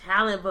much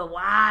talent, but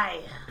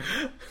why?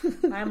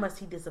 Why must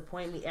he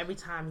disappoint me every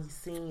time he's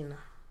seen?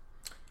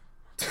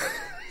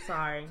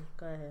 Sorry,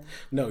 go ahead.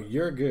 No,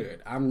 you're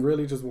good. I'm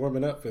really just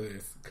warming up for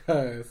this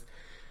because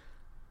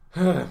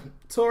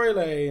Tory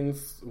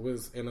Lanez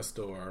was in a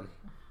store.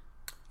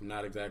 I'm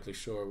not exactly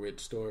sure which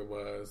store it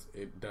was.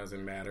 It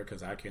doesn't matter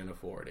because I can't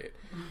afford it.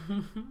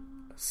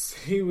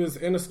 He was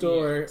in a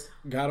store,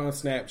 got on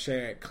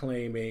Snapchat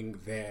claiming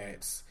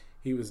that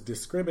he was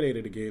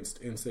discriminated against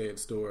in said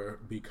store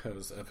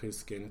because of his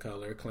skin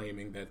color,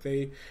 claiming that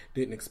they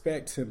didn't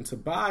expect him to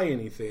buy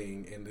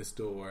anything in the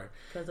store.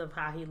 Because of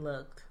how he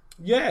looked.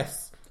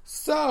 Yes.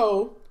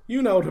 So,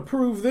 to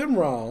prove them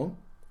wrong,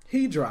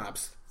 he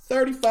drops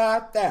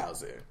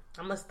 $35,000.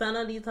 I'm going to stun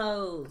on these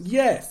hoes.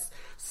 Yes.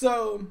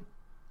 So,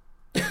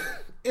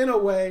 in a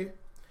way,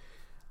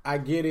 I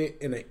get it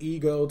in an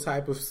ego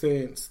type of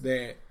sense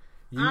that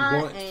you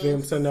want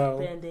them to know.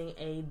 I'm spending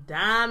a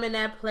dime in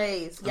that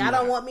place. Y'all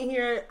don't want me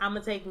here. I'm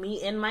going to take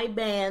me and my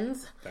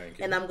bands. Thank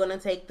you. And I'm going to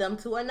take them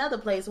to another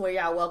place where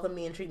y'all welcome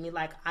me and treat me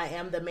like I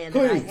am the man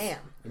that I am.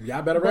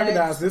 Y'all better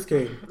recognize this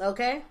king.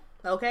 Okay?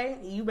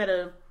 You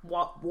better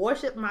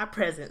worship my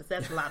presence.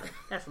 That's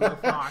a little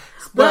far.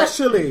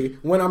 Especially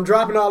when I'm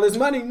dropping all this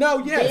money.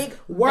 No, yes. Big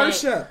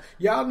Worship. bank.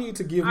 Y'all need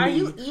to give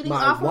me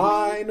my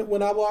wine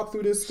when I walk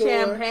through this store.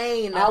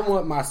 Champagne. I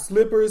want my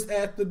slippers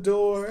at the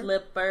door.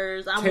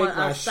 Slippers. I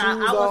want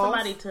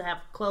somebody to have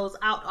clothes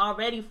out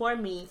already for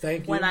me.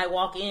 Thank you. When I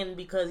walk in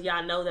because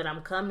y'all know that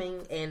I'm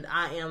coming and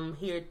I am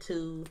here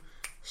to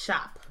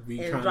shop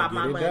and drop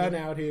my money. Done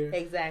out here.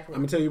 Exactly.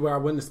 I'm gonna tell you where I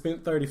wouldn't have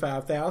spent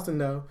 $35,000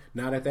 though.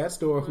 Not at that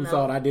store who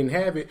thought I didn't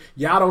have it.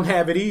 Y'all don't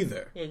have it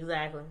either.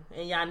 Exactly.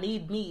 And y'all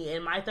need me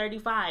and my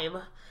 35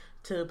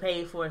 to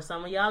pay for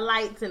some of y'all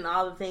lights and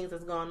all the things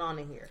that's going on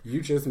in here. You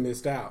just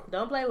missed out.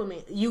 Don't play with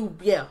me. You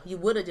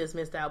would have just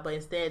missed out, but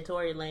instead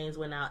Tory Lanez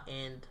went out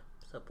and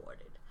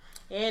supported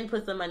and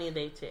put some money in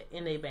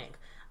their bank.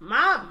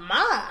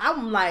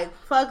 I'm like,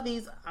 fuck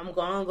these. I'm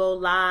gonna go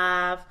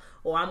live.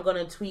 Or I'm going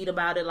to tweet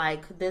about it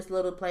like this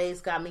little place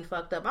got me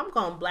fucked up. I'm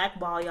going to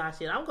blackball y'all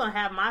shit. I'm going to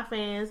have my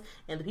fans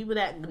and the people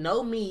that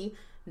know me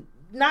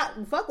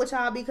not fuck with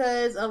y'all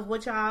because of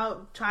what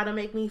y'all try to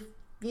make me,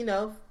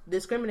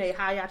 discriminate,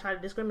 how y'all try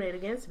to discriminate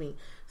against me.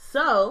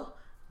 So,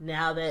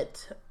 now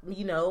that,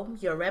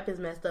 your rep is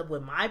messed up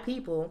with my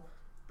people,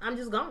 I'm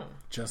just gone.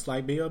 Just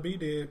like B.O.B.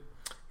 did.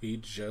 He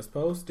just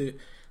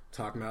posted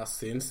talking about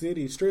Sin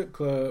City Strip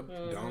Club.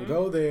 Mm-hmm. Don't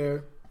go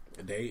there.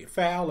 They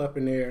foul up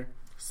in there.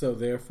 So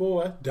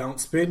therefore, don't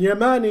spend your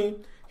money.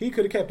 He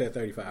could have kept that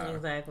 $35,000.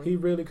 Exactly. He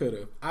really could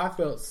have. I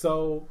felt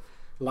so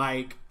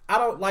I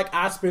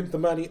spent the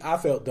money. I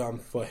felt dumb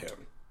for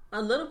him.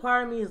 A little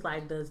part of me is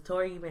like, does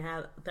Tory even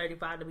have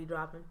 $35 to be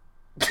dropping?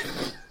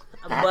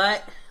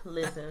 But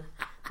listen,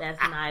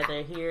 that's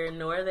neither here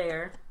nor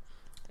there.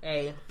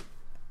 Hey,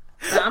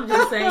 I'm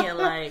just saying,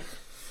 like,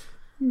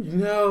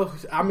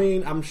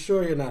 I'm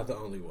sure you're not the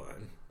only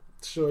one.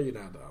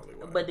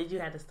 But did you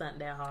have to stunt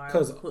that hard?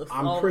 Because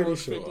I'm pretty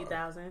sure.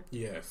 50,000?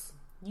 Yes.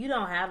 You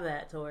don't have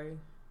that, Tory.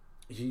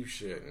 You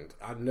shouldn't.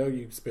 I know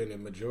you spend a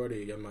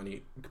majority of your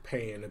money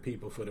paying the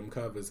people for them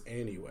covers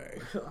anyway.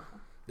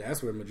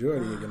 That's where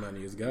majority of your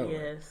money is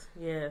going.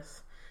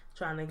 Yes.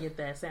 Trying to get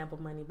that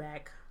sample money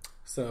back.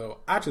 So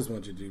I just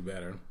want you to do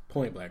better.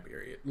 Point blank,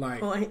 period. Like,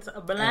 point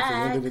blank. At the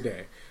end of the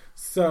day.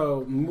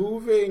 So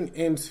moving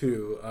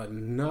into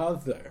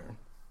another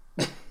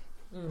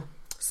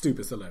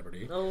stupid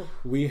celebrity,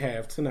 we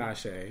have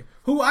Tinashe,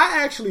 who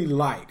I actually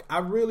like. I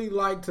really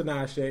like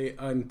Tinashe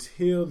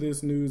until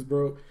this news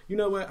broke. You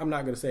know what? I'm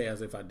not going to say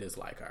as if I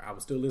dislike her. I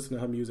would still listen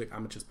to her music. I'm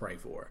going to just pray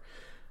for her.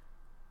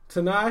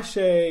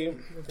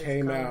 Tinashe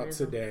came out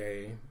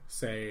today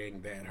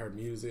saying that her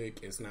music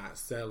is not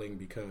selling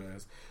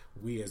because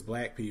we as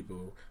black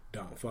people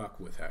don't fuck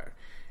with her.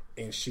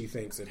 And she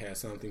thinks it has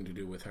something to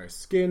do with her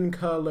skin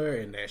color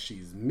and that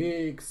she's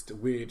mixed,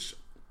 which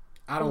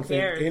I don't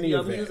think any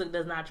of that. Your music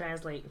does not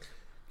translate.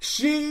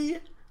 She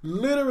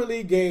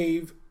literally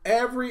gave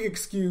every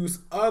excuse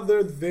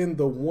other than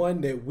the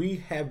one that we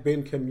have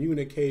been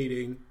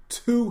communicating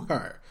to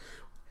her.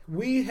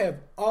 We have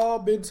all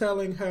been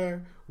telling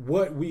her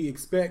what we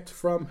expect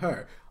from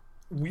her.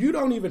 you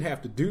don't even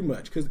have to do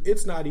much because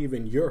it's not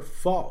even your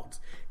fault.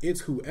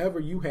 It's whoever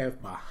you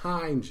have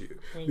behind you.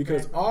 Exactly.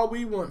 Because all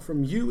we want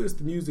from you is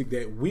the music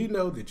that we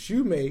know that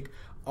you make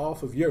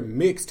off of your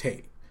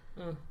mixtape.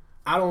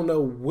 I don't know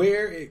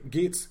where it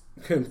gets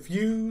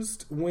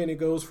confused when it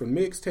goes from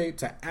mixtape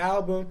to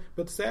album,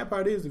 but the sad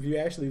part is if you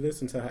actually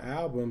listen to her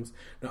albums,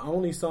 the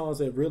only songs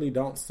that really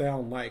don't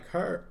sound like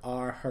her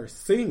are her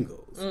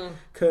singles,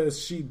 because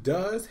she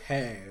does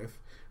have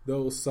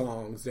those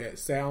songs that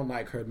sound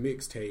like her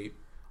mixtape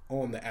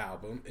on the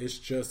album. It's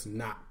just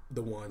not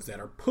the ones that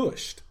are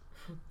pushed.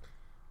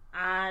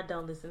 I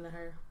don't listen to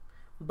her,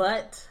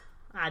 but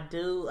I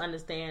do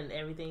understand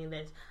everything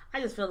that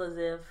I just feel as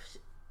if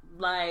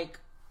like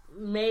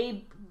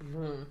maybe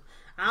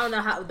I don't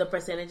know how the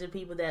percentage of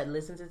people that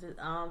listen to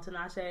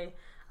Tinashe.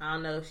 I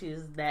don't know if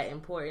she's that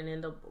important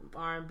in the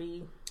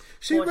R&B.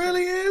 She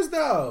really is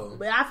though.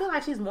 But I feel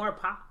like she's more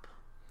pop.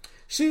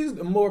 She's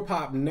more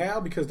pop now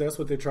because that's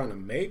what they're trying to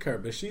make her.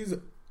 But she's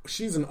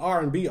an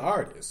R&B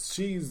artist.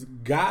 She's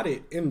got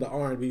it in the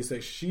R&B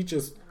section. She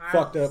just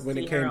fucked up when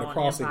it came to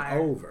crossing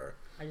over.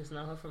 I just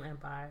know her from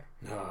Empire.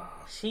 No.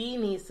 She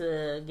needs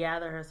to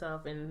gather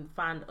herself and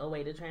find a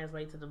way to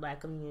translate to the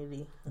black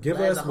community. Give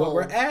us what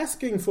we're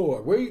asking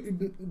for.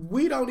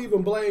 We don't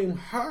even blame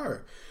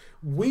her.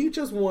 We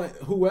just want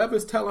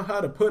whoever's telling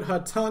her to put her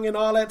tongue in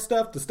all that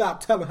stuff to stop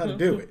telling her to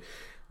do it.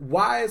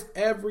 Why is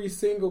every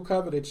single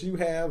cover that you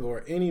have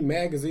or any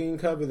magazine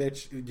cover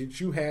that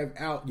you have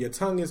out, your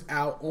tongue is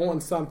out on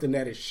something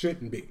that it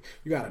shouldn't be?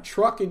 You got a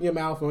truck in your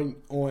mouth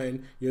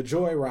on your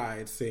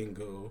Joyride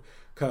single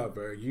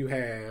cover. You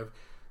have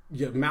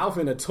your mouth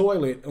in a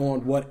toilet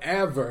on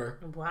whatever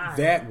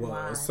that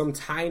was. Some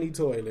tiny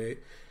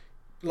toilet.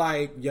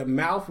 Like, your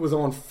mouth was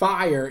on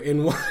fire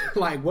in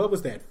like, what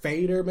was that,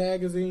 Fader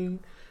magazine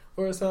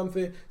or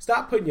something?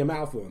 Stop putting your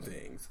mouth on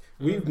things.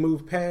 We've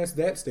moved past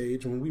that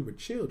stage when we were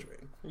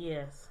children.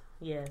 Yes.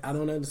 I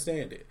don't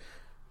understand it.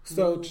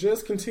 So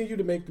just continue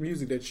to make the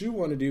music that you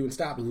want to do and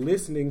stop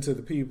listening to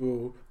the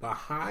people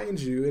behind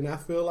you, and I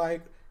feel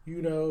like,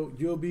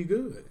 you'll be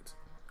good.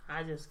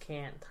 I just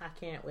can't. I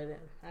can't with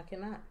it. I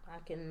cannot. I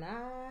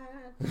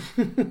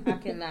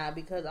cannot,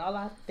 because all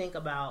I think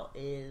about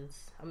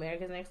is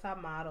America's Next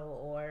Top Model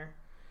or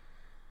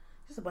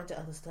just a bunch of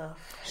other stuff.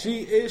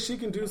 She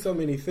can do so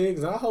many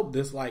things. I hope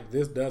this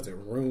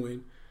doesn't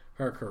ruin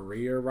her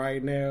career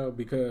right now,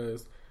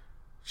 because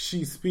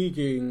she's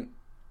speaking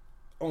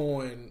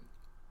on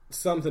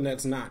something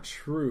that's not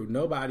true.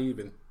 Nobody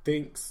even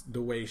thinks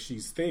the way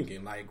she's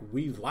thinking. Like,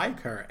 we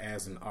like her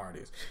as an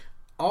artist.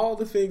 All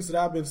the things that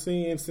I've been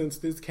seeing since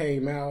this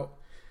came out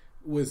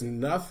was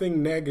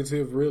nothing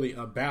negative really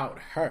about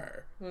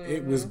her.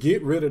 It was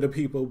get rid of the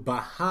people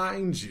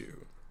behind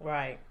you.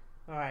 Right.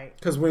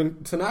 Because when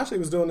Tinashe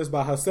was doing this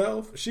by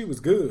herself, she was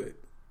good.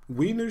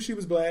 We knew she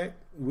was black.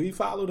 We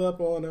followed up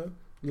on her.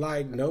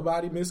 Like,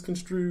 nobody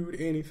misconstrued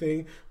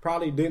anything.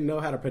 Probably didn't know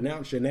how to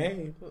pronounce your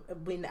name.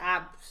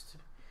 I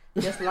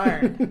just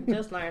learned.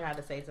 Just learned how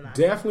to say Tinashe.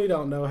 Definitely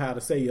don't know how to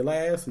say your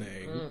last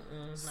name.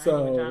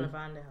 So, I'm trying to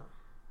find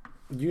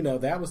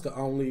out. That was the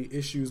only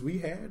issues we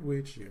had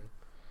with you.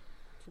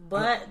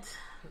 But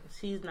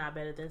she's not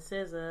better than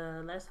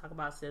SZA. Let's talk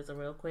about SZA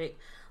real quick.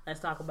 Let's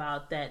talk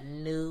about that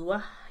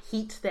new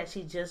heat that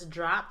she just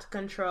dropped,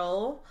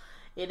 Control.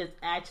 It is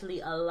actually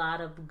a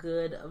lot of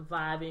good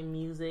vibing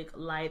music.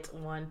 Light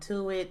one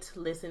to it.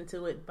 Listen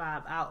to it.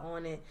 Vibe out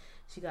on it.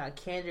 She got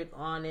Kendrick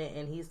on it,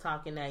 and he's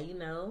talking that,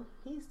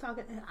 he's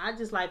talking. I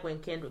just like when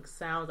Kendrick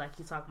sounds like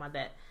he's talking about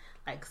that,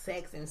 like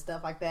sex and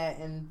stuff like that,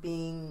 and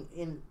being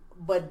in.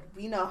 But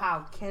you know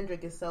how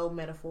Kendrick is so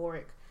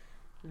metaphorical,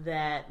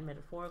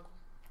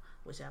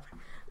 whichever.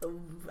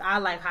 I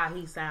like how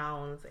he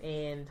sounds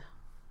and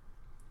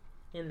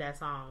in that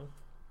song.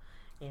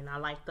 And I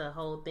like the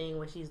whole thing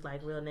where she's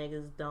like, real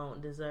niggas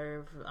don't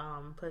deserve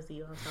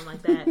pussy or something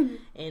like that.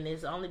 And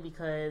it's only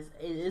because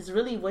it's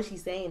really what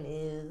she's saying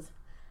is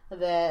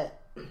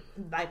that,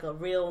 like,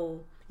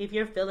 if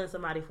you're feeling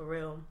somebody for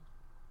real,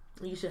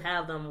 you should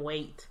have them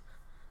wait.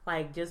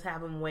 Like, just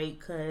have them wait,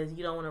 because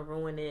you don't want to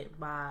ruin it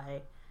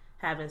by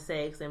having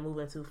sex and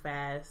moving too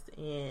fast.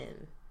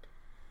 And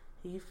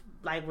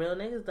real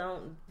niggas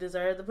don't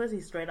deserve the pussy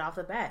straight off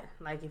the bat.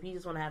 Like, if you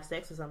just want to have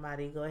sex with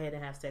somebody, go ahead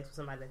and have sex with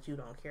somebody that you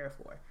don't care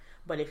for.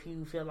 But if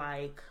you feel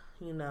like,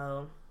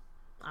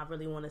 I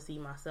really want to see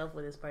myself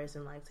with this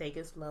person, like, take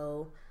it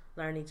slow,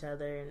 learn each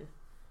other, and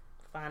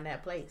find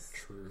that place.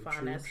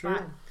 Find that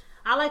spot.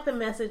 I like the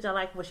message. I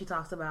like what she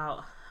talks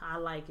about. I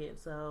like it.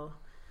 So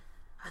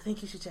I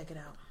think you should check it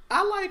out.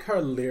 I like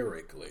her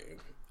lyrically.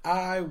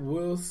 I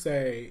will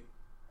say,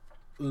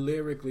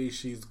 lyrically,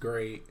 she's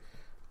great.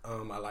 I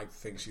like the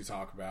things she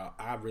talks about.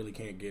 I really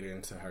can't get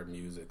into her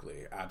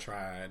musically. I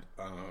tried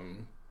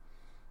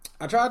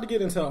to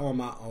get into her on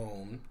my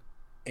own,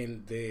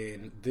 and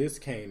then this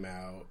came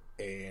out,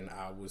 and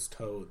I was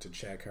told to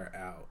check her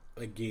out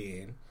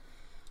again.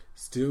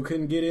 Still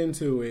couldn't get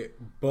into it,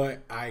 but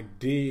I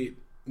did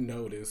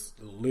notice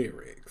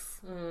lyrics.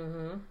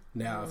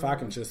 Now, if I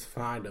can just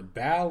find a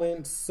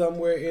balance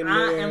somewhere in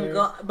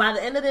there. By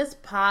the end of this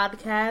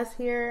podcast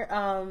here,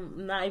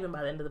 not even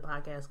by the end of the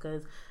podcast,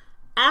 because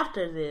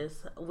after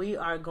this, we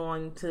are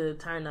going to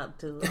turn up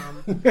to.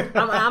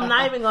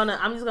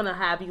 I'm just gonna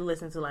have you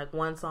listen to like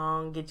one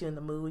song, get you in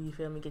the mood. You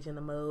feel me? Get you in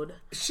the mode.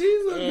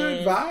 She's a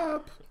good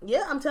vibe.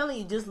 Yeah, I'm telling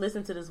you, just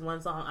listen to this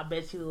one song. I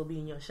bet you it will be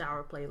in your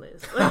shower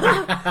playlist.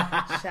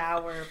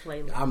 Shower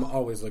playlist. I'm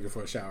always looking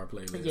for a shower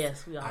playlist.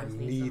 Yes, we always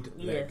need that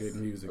yes. good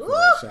music for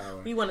that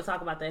shower. We want to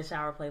talk about that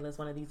shower playlist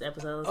one of these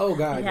episodes. Oh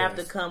God, we have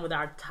to come with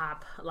our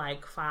top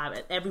like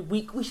 5 every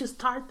week. We should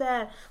start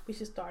that.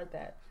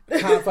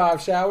 Top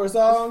 5 shower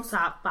songs?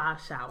 Top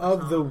 5 shower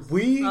of songs. The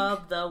week?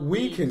 Of the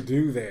week. We can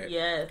do that.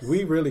 Yes.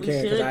 We really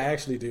can, because I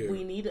actually do.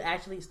 We need to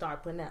actually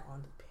start putting that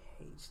on the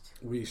page.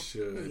 We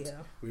should.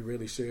 Yeah. We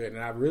really should. And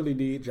I really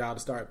need y'all to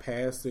start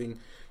passing,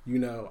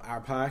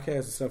 our podcast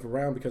and stuff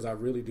around, because I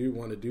really do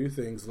want to do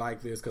things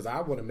like this, because I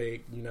want to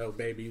make,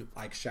 maybe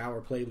like shower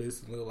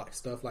playlists and little like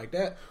stuff like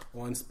that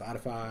on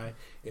Spotify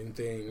and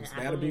things.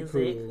 That'd be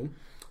cool.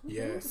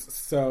 Yes.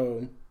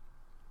 So...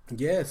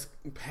 yes,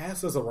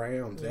 pass us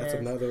around. That's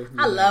another.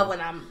 I love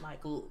when I'm like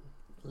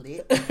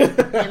lit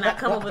and I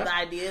come up with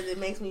ideas. It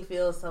makes me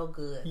feel so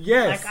good.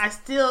 Yes, like I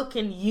still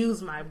can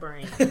use my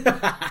brain.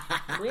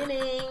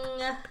 Winning.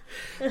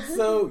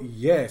 So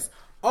yes.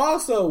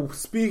 Also,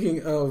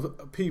 speaking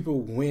of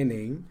people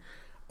winning,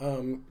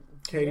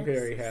 Katy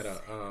Perry had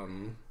her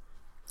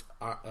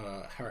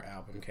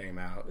album came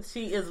out.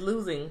 She is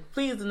losing.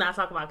 Please do not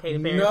talk about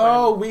Katy Perry.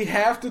 No, we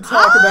have to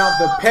talk about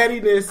the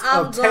pettiness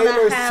of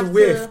Taylor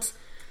Swift.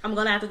 I'm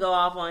gonna have to go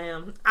off on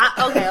him.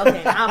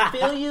 Okay. I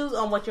feel you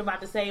on what you're about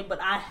to say, but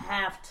I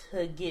have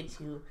to get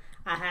you.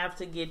 I have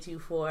to get you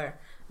for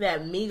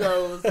that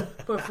Migos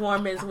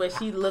performance where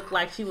she looked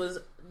like she was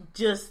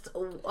just,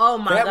 oh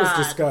my God. That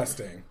was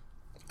disgusting.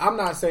 I'm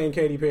not saying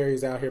Katy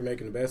Perry's out here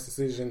making the best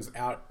decisions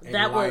out in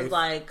that life. Was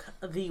like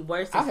the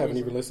worst decision. I haven't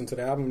even listened to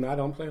the album, and I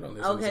don't plan on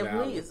listening to the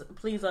album.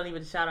 Please don't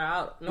even shout her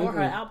out, nor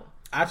her album.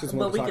 I just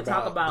want to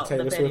talk about the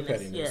Taylor Swift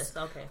pettiness. Yes,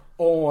 okay.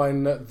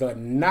 On the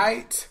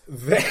night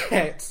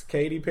that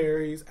Katy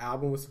Perry's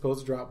album was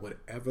supposed to drop,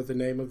 whatever the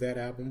name of that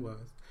album was,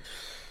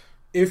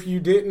 if you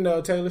didn't know,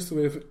 Taylor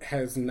Swift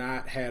has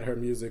not had her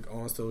music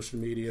on social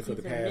media for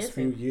the past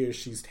few years.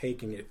 She's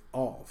taking it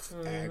off,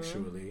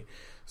 actually.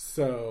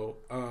 So,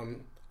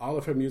 all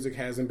of her music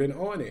hasn't been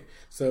on it.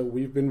 So,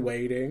 we've been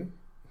waiting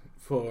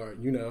for,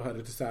 her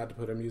to decide to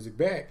put her music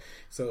back.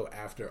 So,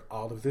 after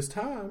all of this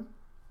time,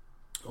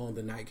 on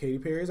the night Katy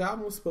Perry's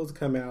album was supposed to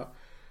come out,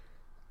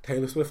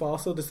 Taylor Swift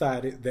also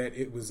decided that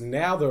it was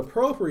now the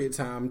appropriate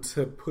time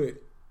to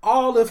put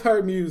all of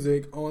her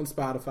music on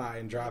Spotify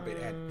and drop it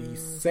at the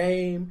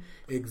same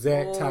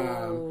exact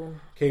time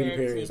Katy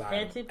Perry's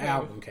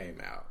album came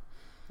out.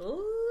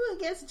 Ooh, it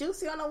gets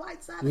juicy on the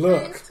white side of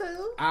things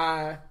too.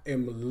 I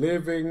am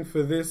living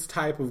for this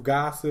type of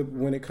gossip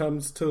when it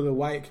comes to the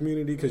white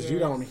community, because you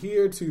don't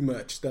hear too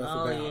much stuff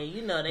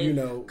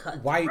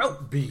about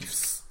white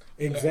beefs.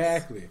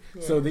 Exactly.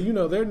 Yes. So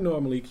they're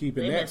normally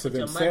keeping that to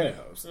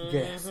themselves.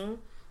 Yes.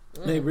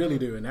 They really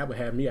do, and that would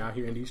have me out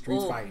here in these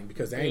streets fighting,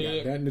 because they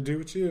ain't got nothing to do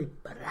with you.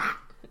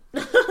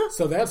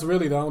 So that's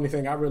really the only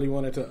thing I really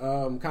wanted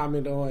to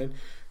comment on.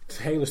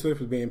 Taylor Swift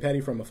was being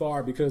petty from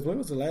afar, because when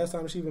was the last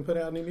time she even put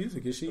out any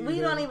music? We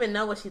don't even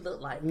know what she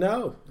looked like.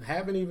 No,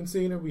 haven't even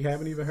seen her. We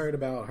haven't even heard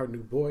about her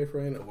new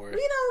boyfriend, or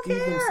we don't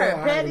care.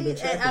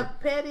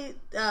 Petty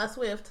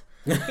Swift.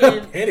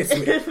 Petty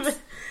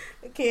Swift.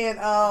 Can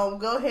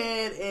go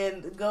ahead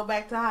and go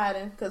back to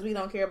hiding, because we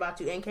don't care about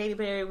you. And Katy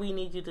Perry, we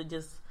need you to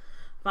just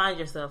find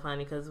yourself,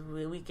 honey, because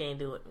we can't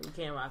do it. We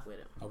can't rock with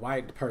it. A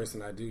white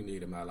person I do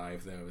need in my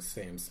life, though, is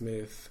Sam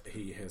Smith.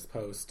 He has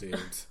posted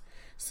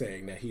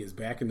saying that he is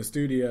back in the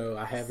studio.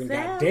 I haven't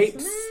got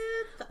dates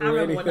or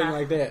anything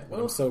like that, but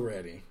I'm so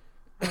ready.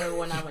 I remember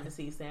when I went to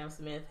see Sam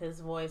Smith. His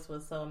voice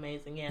was so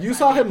amazing. Yes, you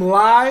saw him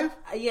live?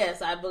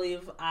 Yes, I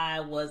believe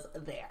I was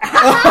there.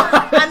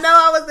 I know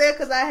I was there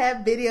because I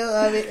have video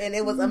of it, and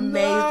it was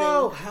amazing.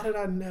 No, how did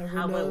I never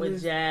know? I went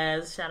with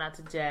Jazz. Shout out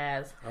to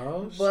Jazz.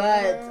 Oh,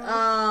 but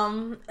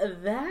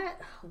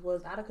that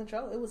was out of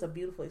control. It was a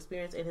beautiful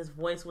experience, and his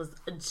voice was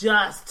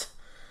just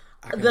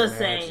the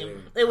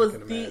same. It was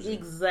the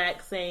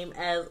exact same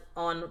as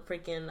on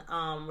freaking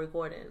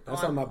recording.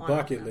 That's on my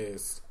bucket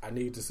list. I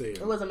need to see it.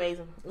 It was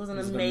amazing. It was an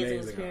amazing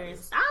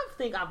experience. I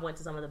think I've went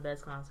to some of the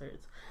best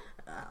concerts.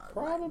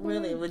 Probably.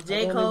 Really, with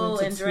J. Cole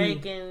and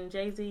Drake and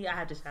Jay-Z. I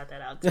had to shout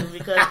that out too,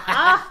 because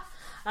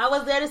I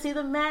was there to see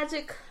the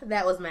magic.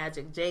 That was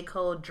magic. J.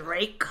 Cole,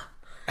 Drake,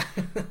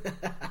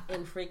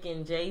 and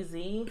freaking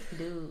Jay-Z.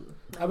 Dude.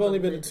 I've only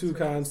been to 2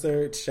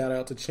 concerts. Shout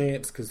out to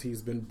Chance, because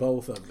he's been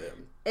both of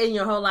them. In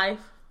your whole life?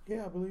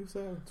 Yeah, I believe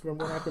so. It's from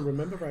what I can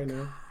remember right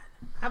now.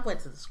 I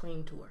went to the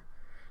Scream tour.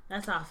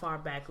 That's how far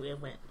back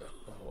it went.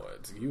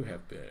 Lord, you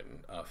have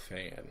been a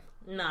fan.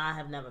 No, I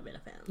have never been a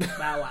fan of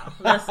Bow Wow.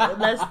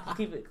 Let's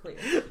keep it clear.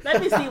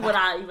 Let me see what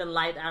I even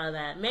liked out of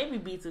that. Maybe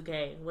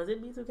B2K. Was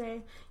it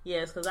B2K?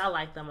 Yes, because I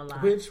liked them a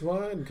lot. Which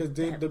one? Because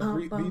did the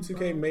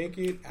B2K make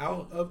it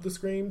out of the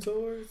Scream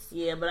tours?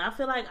 Yeah, but I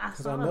feel like I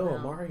saw them. Because I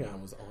know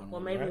Omarion was on.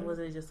 Well, maybe was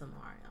it just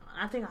Omarion?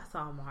 I think I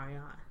saw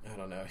Omarion. I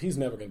don't know. He's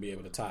never going to be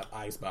able to top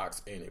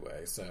Icebox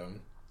anyway, so.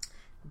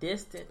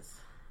 Distance.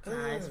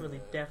 Nah, it's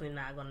really definitely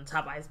not going to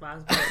top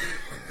Icebox,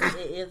 but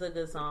it is a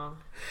good song.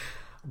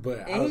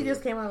 And he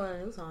just came out with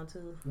a new song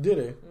too. Did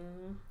he?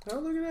 Mm-hmm. Oh,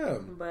 look at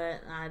him.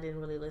 But I didn't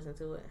really listen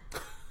to it.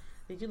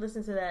 Did you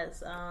listen to that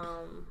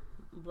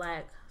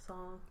Black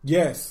song?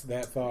 Yes,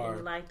 that far.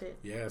 You liked it?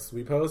 Yes,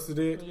 we posted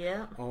it.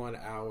 Yeah. On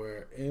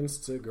our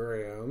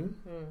Instagram.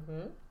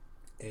 Mm-hmm.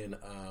 And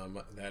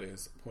that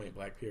is Point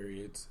Black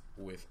Periods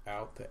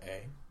without the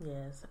A.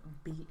 Yes,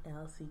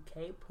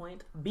 BLCK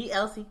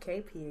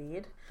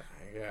period.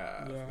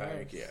 Yeah,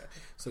 yes. Yeah.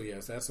 So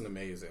yes, that's an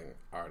amazing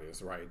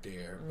artist right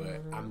there.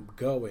 But I'm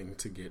going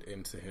to get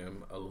into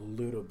him a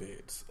little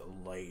bit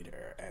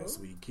later as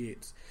we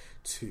get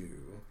to,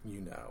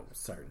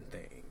 certain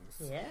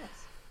things. Yes.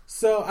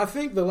 So I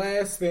think the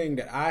last thing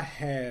that I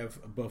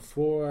have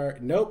before...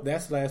 Nope,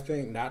 that's the last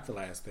thing. Not the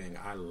last thing.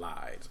 I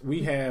lied.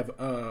 We have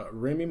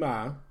Remy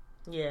Ma.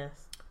 Yes.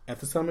 At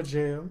the Summer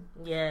Jam.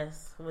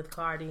 Yes, with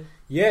Cardi.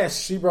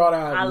 Yes, she brought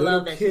out I Lil'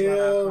 love that Kim, she brought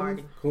out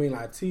Cardi. Queen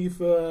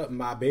Latifah,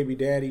 my baby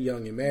daddy,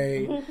 Young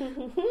M.A.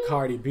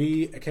 Cardi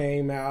B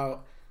came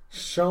out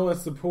showing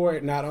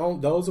support. Not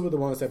on those were the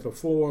ones that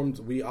performed.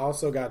 We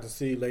also got to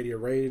see Lady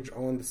of Rage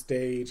on the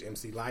stage.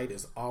 MC Lyte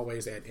is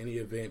always at any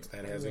event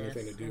that has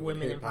anything to do with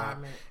hip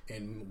hop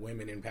and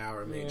women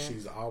empowerment. Yes.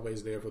 She's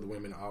always there for the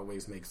women.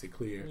 Always makes it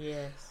clear.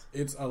 Yes,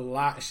 it's a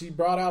lot. She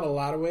brought out a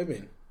lot of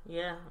women.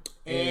 Yeah,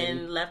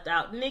 and left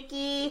out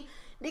Nicki.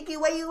 Nicki,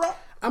 where you at?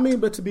 I mean,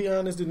 but to be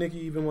honest, did Nicki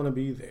even want to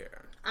be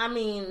there? I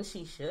mean,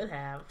 she should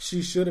have.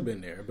 She should have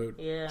been there,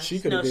 but she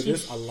could have did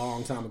this a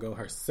long time ago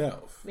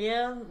herself.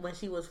 Yeah, when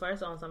she was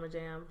first on Summer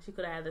Jam, she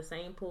could have had the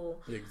same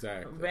pool.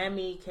 Exactly.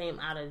 Remy came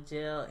out of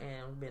jail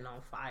and been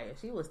on fire.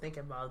 She was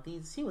thinking about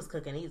these. She was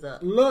cooking these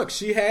up. Look,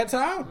 she had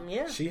time.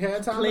 Yeah, she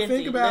had time to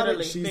think about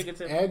it. She's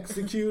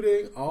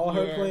executing all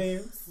her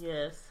plans.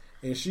 Yes.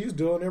 And she's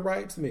doing it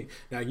right to me.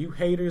 Now, you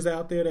haters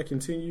out there that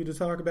continue to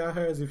talk about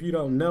her as if you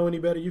don't know any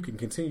better, you can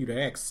continue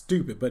to act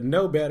stupid. But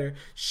know better,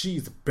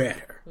 she's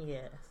better.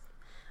 Yes.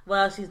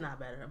 Well, she's not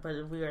better,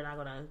 but we are not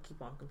going to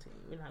keep on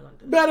continuing. We're not going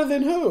to do better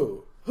than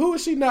who? Who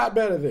is she not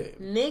better than?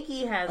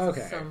 Nicki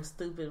has some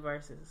stupid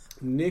verses.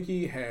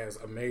 Nicki has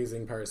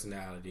amazing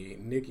personality.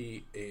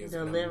 Nicki is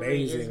an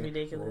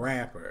amazing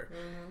rapper.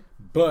 Mm-hmm.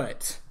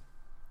 But,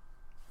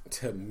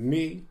 to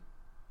me,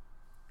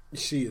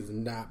 she is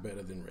not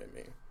better than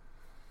Remy.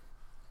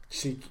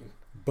 She can,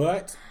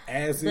 but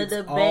as it's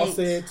all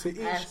said to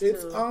each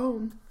its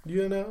own,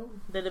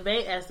 The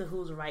debate as to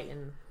who's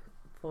writing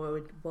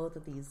for both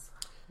of these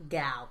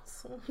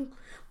gals.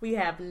 We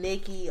have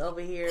Nicki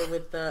over here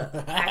with the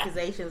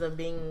accusations of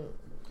being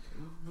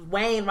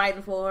Wayne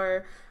writing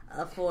for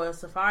her, for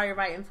Safari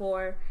writing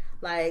for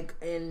her,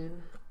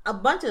 and a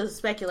bunch of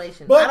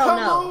speculation. But I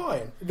don't know.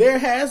 On. There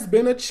has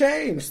been a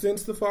change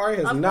since Safari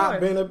has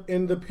not been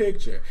in the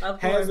picture.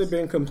 Has it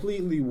been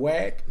completely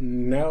whack?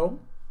 No.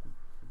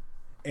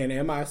 And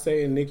am I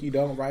saying Nicki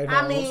don't write her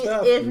own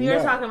stuff? If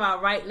you're talking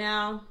about right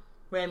now,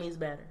 Remy's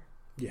better.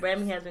 Yes.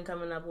 Remy has been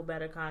coming up with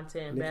better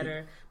content,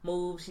 better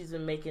moves. She's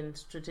been making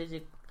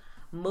strategic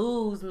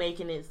moves,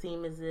 making it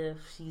seem as if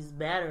she's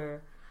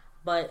better.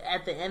 But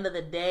at the end of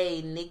the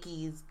day,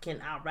 Nicki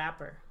can out-rap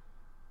her.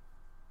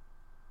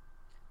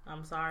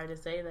 I'm sorry to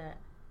say that.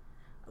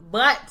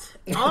 But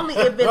only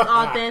if it's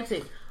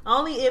authentic.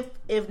 Only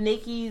if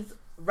Nicki's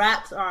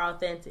raps are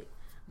authentic.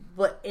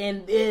 But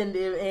and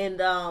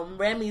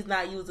Remy's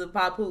not using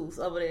papoose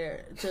over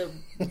there to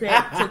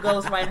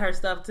ghostwrite her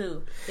stuff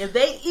too. If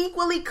they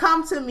equally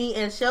come to me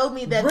and show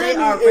me that Remy they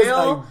are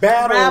real a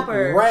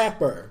battle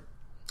rapper.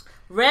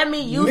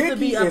 Remy used to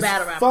be a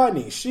battle rapper.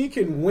 Funny, she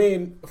can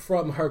win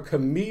from her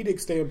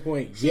comedic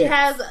standpoint. She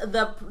has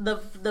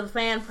the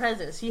fan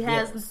presence. She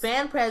has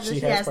fan presence.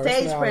 She has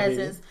stage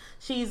presence.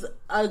 She's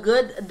a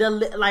good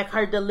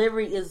her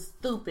delivery is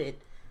stupid.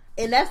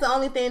 And that's the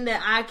only thing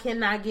that I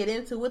cannot get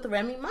into with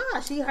Remy Ma.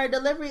 Her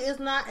delivery is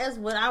not as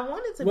what I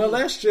want it to be. Well,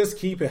 let's just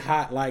keep it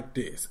hot like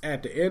this.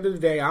 At the end of the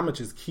day, I'm going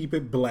to just keep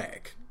it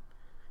black.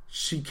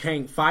 She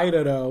can't fight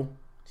her, though.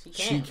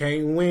 She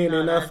can't win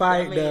in a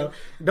fight, though.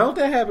 Don't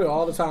that happen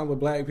all the time with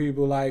black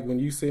people, like when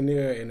you sitting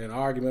there in an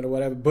argument or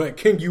whatever? But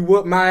can you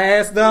whoop my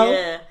ass, though?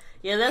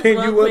 Yeah, that's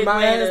one quick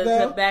way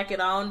to back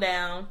it on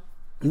down.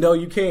 No,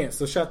 you can't.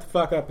 So shut the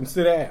fuck up and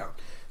sit down.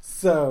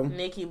 So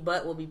Nicki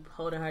Butt will be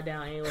holding her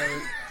down anyway.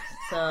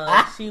 So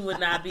she would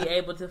not be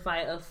able to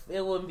fight.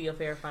 It wouldn't be a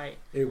fair fight.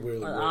 It really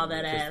wouldn't. All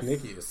that ass.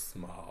 Nicki is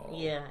small.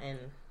 Yeah, and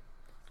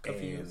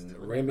confused. And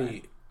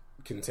Remy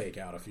can take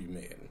out a few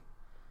men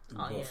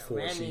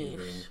before she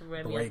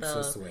even breaks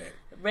a sweat.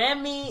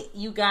 Remy,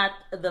 you got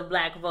the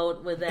black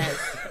vote with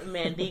that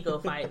Mandingo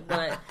fight,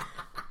 but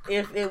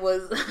if it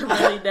was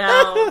really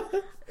down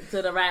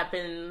to the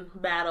rapping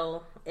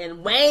battle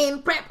and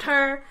Wayne prepped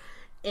her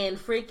and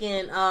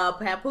freaking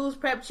Papoose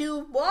prepped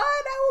you, boy,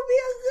 that would be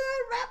a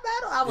good rap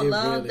battle. I would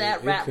love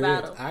that rap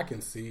battle. I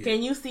can see it.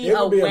 Can you see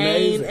a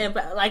Wayne and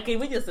like? Can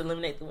we just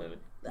eliminate the women?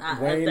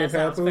 Wayne and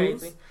sounds Papoose?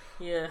 Crazy.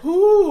 Yeah.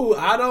 Ooh,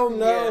 I don't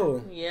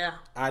know. Yeah.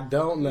 I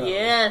don't know.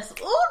 Yes.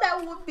 Ooh,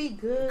 that would be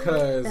good.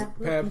 Because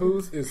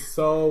Papoose is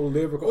so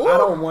lyrical. Ooh. I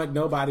don't want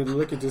nobody to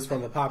look at this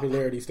from a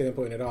popularity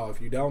standpoint at all.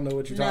 If you don't know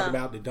what you're talking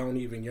about,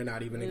 then you're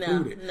not even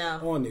included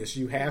on this.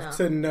 You have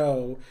to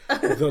know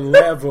the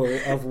level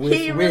of which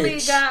he really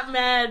got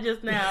mad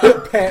just now.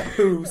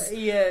 Papoose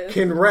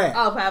can rap.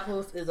 Oh,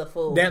 Papoose is a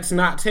fool. That's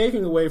not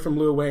taking away from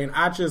Lil Wayne.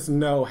 I just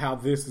know how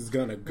this is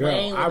gonna go.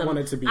 I want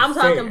it to be I'm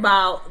fair. talking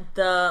about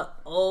the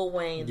old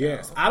Wayne.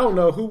 Yes. I don't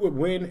know who would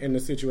win in the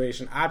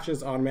situation. I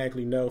just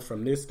automatically know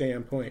from this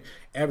standpoint,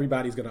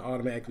 everybody's going to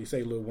automatically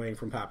say Lil Wayne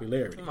from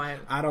popularity. Right.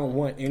 I don't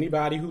want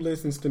anybody who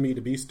listens to me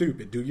to be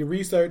stupid. Do your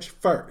research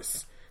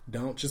first.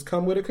 Don't just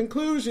come with a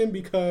conclusion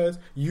because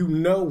you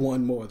know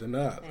one more than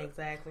the other.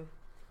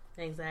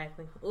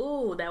 Exactly.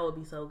 Ooh, that would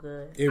be so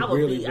good. It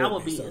really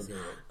would be so good.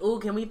 Ooh,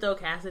 can we throw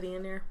Cassidy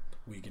in there?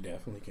 We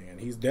definitely can.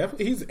 He's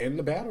in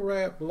the battle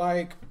rap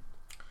like.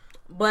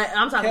 But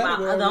I'm talking about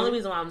the only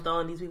reason why I'm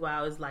throwing these people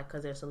out is like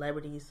because they're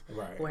celebrities.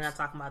 Right. We're not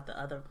talking about the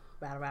other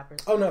battle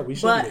rappers. Oh no, we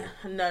shouldn't.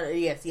 But no,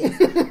 yes.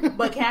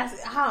 But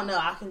Cassidy, I don't know.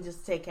 I can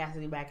just take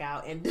Cassidy back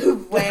out and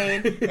do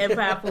Wayne and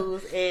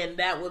Papoose, and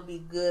that would be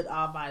good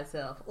all by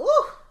itself.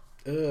 Ooh,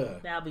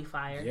 that would be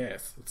fire.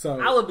 Yes.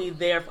 So I would be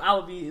there.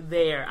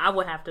 I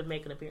would have to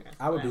make an appearance.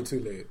 I would be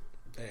too lit.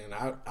 And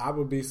I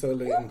would be so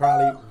lit and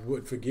probably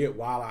would forget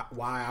why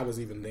I was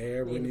even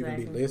there. Wouldn't even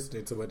be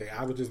listening to what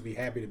I would just be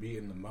happy to be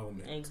in the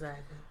moment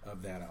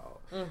of that all.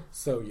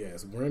 So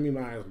yes, Remy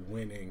Ma is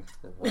winning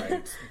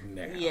right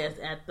now. Yes,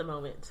 at the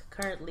moment.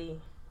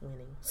 Currently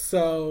winning.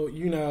 So,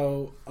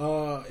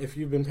 if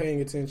you've been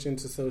paying attention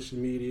to social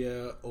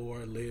media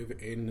or live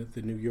in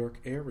the New York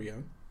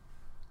area,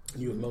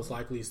 you have most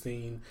likely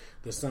seen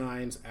the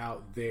signs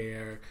out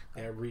there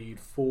that read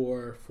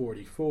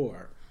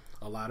 444.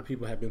 A lot of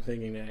people have been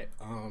thinking that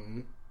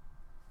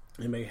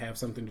it may have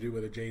something to do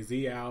with a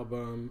Jay-Z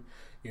album.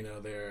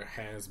 There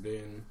has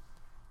been,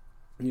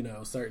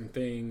 certain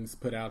things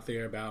put out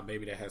there about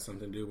maybe that has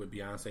something to do with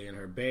Beyonce and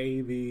her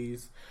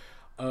babies.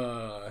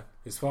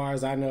 As far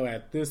as I know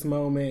at this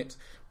moment,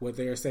 what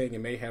they're saying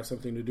it may have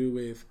something to do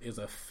with is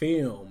a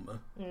film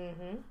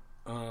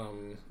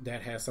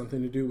that has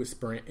something to do with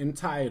Sprint and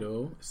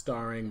Tidal,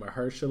 starring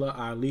Mahershala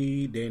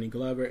Ali, Danny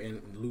Glover,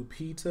 and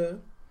Lupita.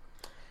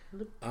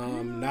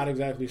 Not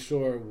exactly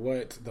sure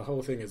what the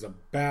whole thing is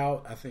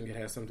about. I think it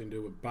has something to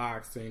do with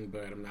boxing,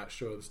 but I'm not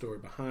sure the story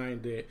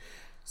behind it.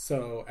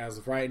 So as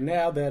of right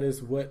now, that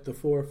is what the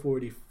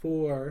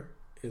 444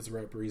 is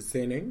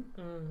representing.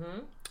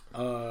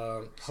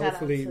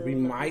 Hopefully we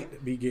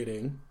might be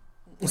getting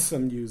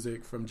some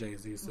music from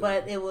Jay-Z soon.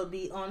 But it will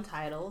be on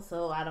Tidal,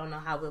 so I don't know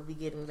how we'll be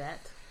getting that.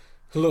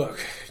 Look,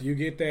 you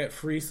get that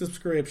free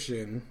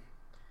subscription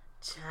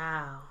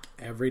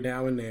every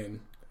now and then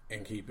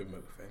and keep it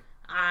moving.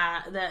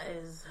 That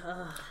is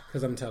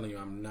because I'm telling you,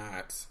 I'm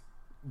not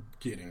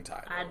getting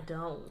Tidal. I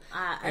don't.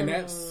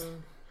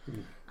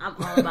 I'm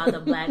all about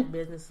the black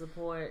business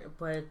support,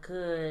 but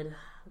good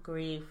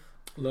grief.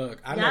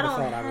 Look, I never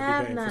thought I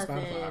would be paying for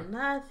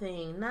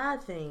Spotify.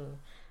 Nothing.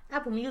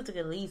 Apple Music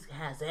at least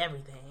has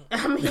everything.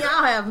 I mean, y'all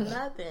have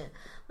nothing.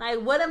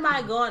 Like, what am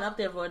I going up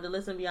there for, to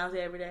listen to Beyonce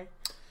every day?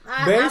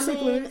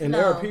 Basically,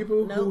 there are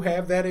people who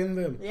have that in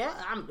them. Yeah,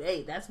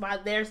 that's why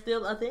they're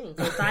still a thing.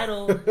 The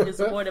Tidal is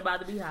supported by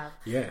the Beehive.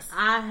 Yes.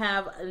 I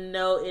have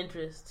no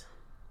interest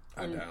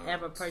in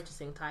ever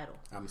purchasing Tidal.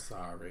 I'm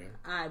sorry.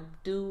 I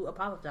do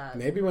apologize.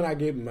 Maybe when I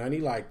get money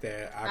like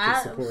that, I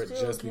can support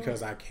just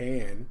because I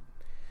can.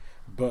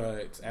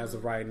 But as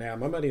of right now,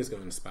 my money is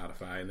going to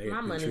Spotify, and they're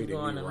treating me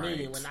right. My money's going to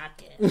me when I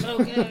can.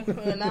 Okay,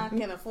 when I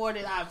can afford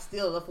it, I'm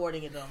still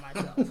affording it on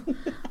myself.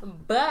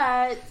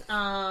 But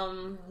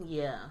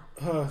yeah,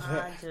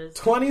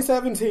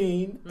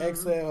 2017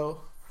 XL.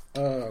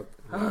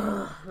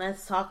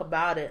 Let's talk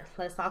about it.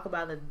 Let's talk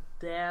about the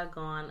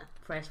daggone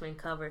freshman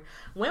cover.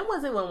 When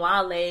was it? When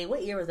Wale?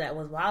 What year was that?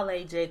 Was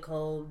Wale, J.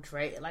 Cole,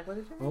 Drake? Like, what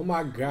is it? Oh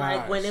my god!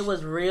 Like when it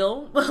was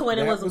real, when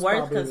it was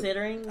worth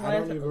considering. I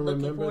don't even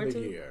remember the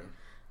year.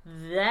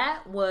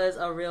 That was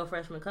a real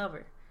freshman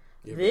cover.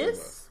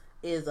 This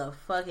is a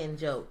fucking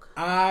joke.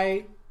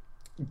 I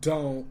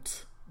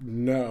don't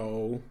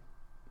know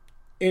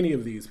any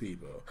of these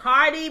people.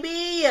 Cardi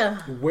B.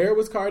 Where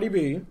was Cardi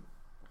B?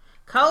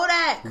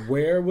 Kodak.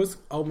 Where was?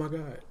 Oh my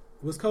god.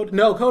 Was Kodak?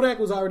 No, Kodak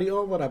was already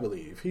on one, I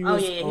believe. He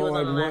was on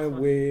the last one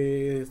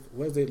with,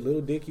 was it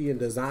Lil Dicky and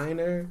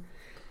Designer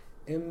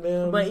in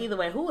them? But either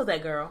way, who was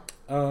that girl?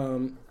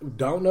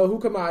 Don't know who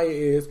Kamaya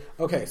is.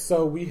 Okay,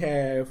 so we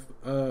have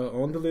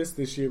on the list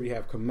this year, we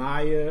have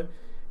Kamaya,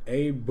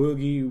 A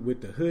Boogie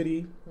with the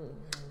hoodie,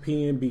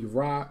 PNB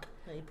Rock,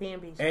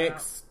 PNB.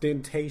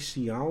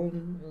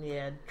 XXXTentacion.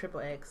 Yeah,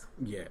 Triple X.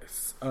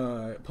 Yes.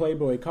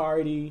 Playboy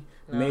Cardi,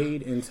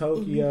 Made in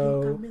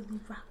Tokyo,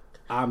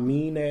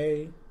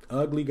 Amine,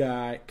 Ugly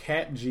Guy,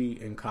 Cat G,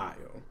 and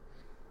Kyle.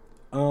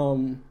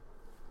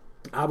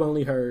 I've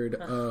only heard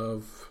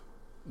of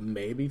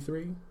maybe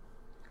 3.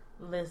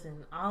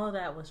 Listen, all of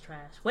that was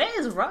trash. Where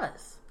is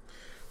Russ?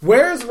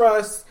 Where's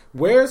Russ?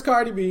 Where's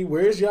Cardi B?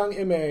 Where's Young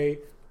M.A.?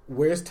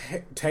 Where's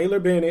Taylor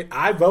Bennett?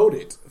 I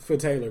voted for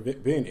Taylor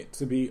Bennett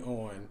to be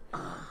on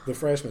the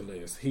freshman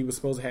list. He was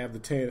supposed to have the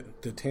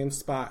 10th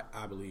spot,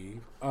 I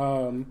believe.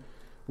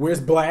 Where's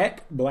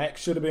Black? Black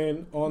should have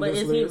been on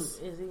this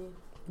list. Is he?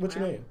 What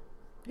you mean?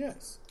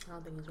 Yes. I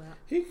don't think he's rap.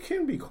 He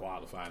can be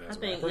qualified as I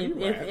think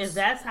rapper. if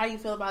that's how you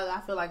feel about it,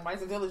 I feel like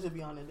Bryson Tiller should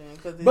be on it then.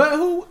 But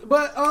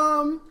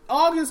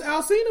August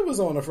Alsina was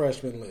on the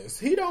freshman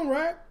list. He don't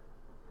rap.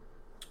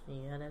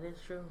 Yeah, that is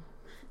true.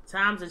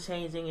 Times are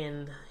changing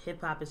and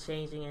hip hop is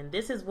changing, and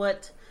this is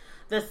what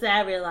the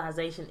sad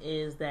realization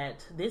is,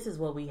 that this is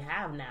what we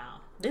have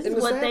now. This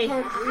is what they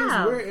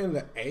have. We're in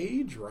the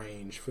age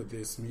range for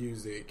this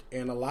music,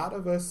 and a lot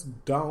of us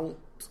don't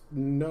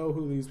know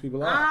who these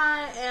people are.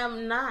 I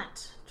am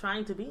not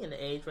trying to be in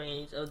the age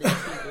range of these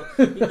people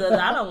because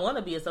I don't want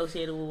to be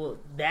associated with what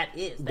that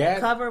is. That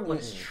cover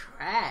was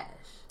trash.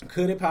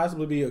 Could it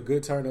possibly be a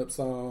good turn up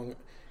song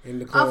in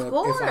the club? Of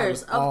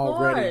course,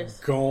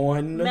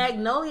 gone?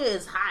 Magnolia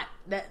is hot.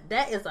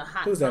 That is a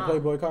hot Who's song. That,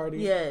 Playboy Cardi?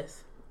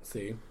 Yes.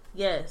 See?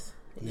 Yes.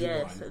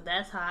 Yes.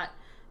 That's hot.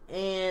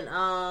 And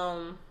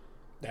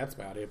that's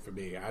about it for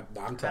me.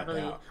 I'm tapped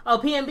out. Oh,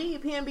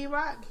 PNB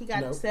Rock. He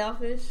got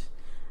Selfish.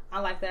 I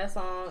like that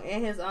song.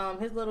 And his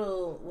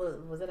little,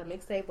 was it a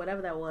mixtape?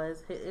 Whatever that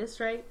was. It's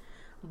straight.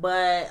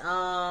 But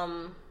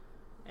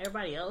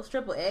everybody else,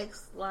 Triple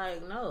X,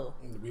 like, no.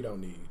 We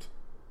don't need.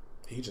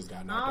 He just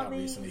got knocked out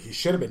recently. He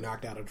should have been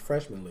knocked out of the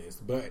freshman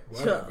list, but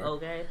whatever.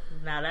 Okay,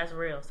 now that's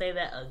real. Say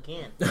that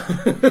again.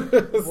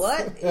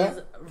 What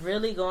is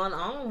really going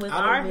on with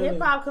our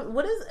hip hop?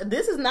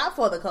 This is not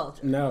for the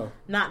culture. No,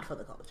 not for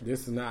the culture.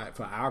 This is not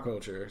for our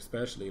culture,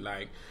 especially.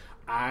 Like,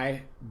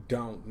 I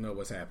don't know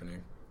what's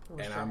happening,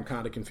 and I'm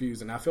kind of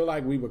confused. And I feel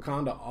like we were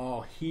kind of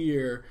all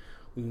here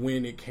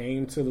when it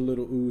came to the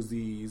Little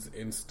Uzis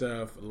and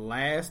stuff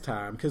last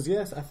time, because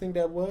yes, I think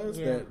that was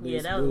that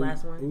was the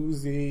last one.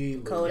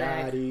 Uzi,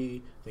 Kodak.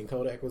 I think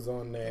Kodak was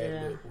on that.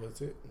 Yeah.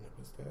 Was it?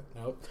 Was that?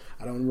 Nope,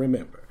 I don't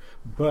remember.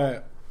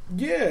 But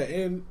yeah,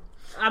 and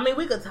I mean,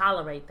 we could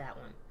tolerate that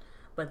one,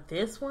 but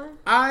this one,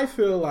 I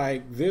feel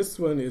like this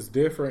one is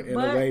different in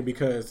a way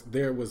because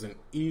there was an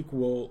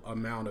equal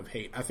amount of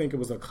hate. I think it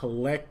was a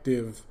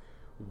collective,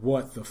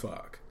 what the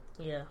fuck?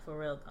 Yeah, for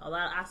real.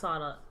 I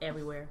saw it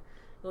everywhere.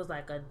 It was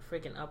like a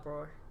freaking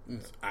uproar.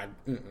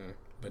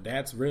 But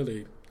that's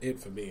really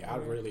it for me. I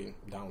really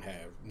don't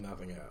have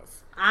nothing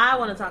else. I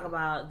want to talk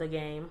about the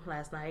game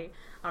last night.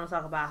 I want to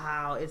talk about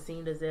how it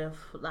seemed as if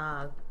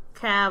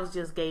Cavs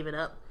just gave it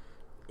up.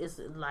 It's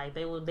like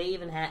they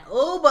even had.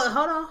 Oh, but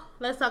hold on.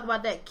 Let's talk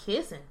about that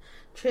kissing.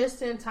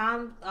 Tristan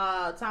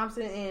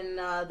Thompson and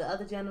the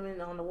other gentleman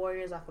on the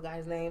Warriors. I forgot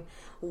his name.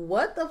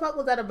 What the fuck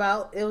was that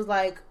about? It was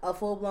like a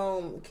full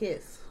blown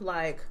kiss.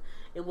 Like.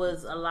 It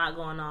was a lot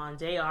going on.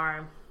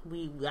 JR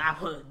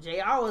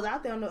was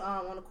out there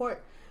on the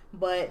court,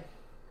 but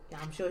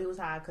I'm sure he was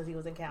high because he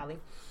was in Cali.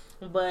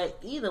 But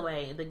either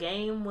way, the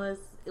game was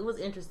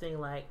interesting.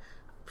 Like,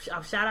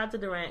 shout out to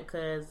Durant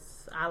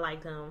because I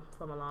liked him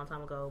from a long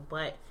time ago.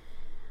 But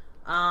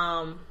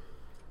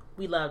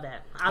we love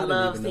that. I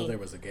didn't even know there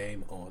was a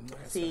game on.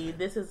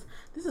 This is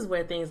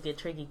where things get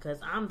tricky because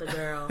I'm the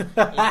girl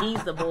and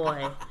he's the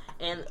boy.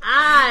 And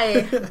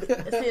I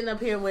sitting up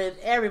here with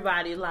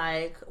everybody,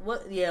 like,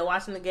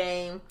 watching the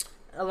game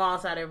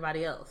alongside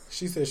everybody else.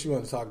 She said she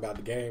wanted to talk about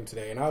the game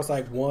today, and I was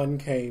like, one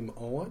came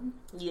on?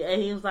 Yeah,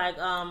 and he was like,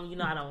 I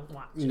don't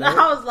watch. Nope.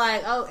 I was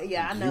like, oh,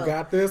 yeah, I know. You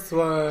got this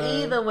one.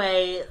 Either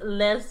way,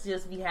 let's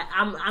just be happy.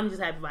 I'm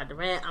just happy about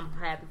Durant. I'm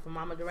happy for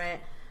Mama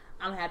Durant.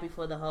 I'm happy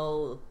for the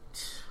whole...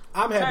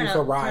 I'm happy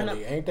for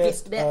Riley. Ain't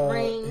that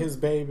ring. His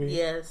baby?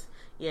 Yes.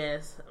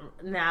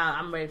 Now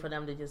I'm ready for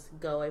them to just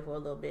go away for a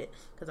little bit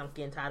because I'm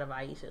getting tired of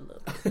Aisha a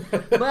little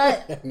bit.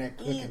 But that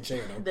cooking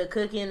channel. The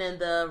cooking and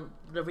the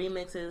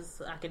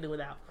remixes I can do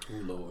without. Oh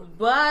Lord.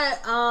 But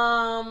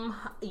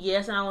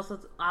yes, and I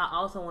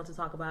also want to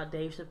talk about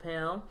Dave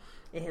Chappelle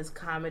and his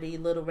comedy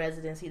little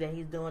residency that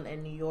he's doing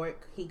in New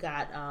York. He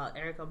got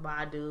Erykah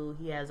Badu.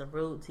 He has a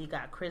Roots. He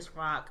got Chris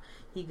Rock.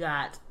 He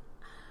got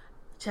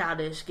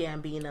Childish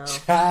Gambino.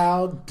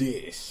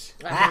 Childish.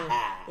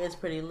 It's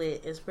pretty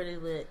lit.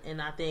 And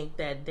I think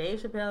that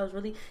Dave Chappelle is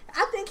really...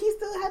 I think he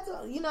still has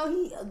to... he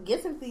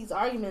gets into these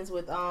arguments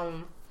with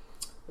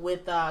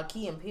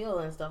Key and Peele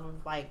and stuff.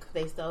 Like,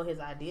 they stole his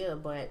idea.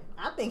 But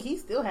I think he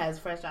still has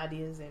fresh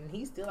ideas. And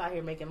he's still out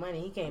here making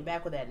money. He came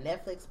back with that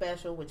Netflix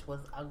special, which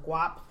was a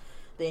guap.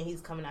 Then he's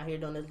coming out here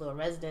doing this little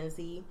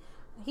residency.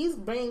 He's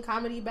bringing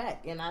comedy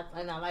back, and I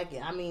like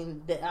it. I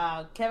mean,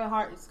 Kevin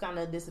Hart's kind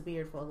of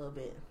disappeared for a little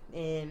bit,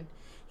 and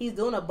he's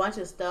doing a bunch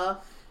of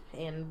stuff.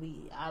 And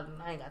I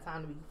ain't got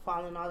time to be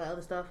following all that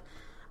other stuff.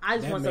 I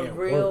just want some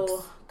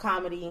real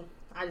comedy.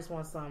 I just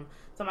want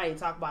somebody to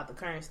talk about the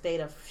current state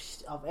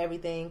of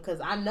everything,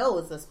 because I know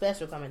it's a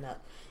special coming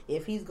up.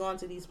 If he's going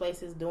to these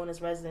places doing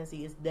his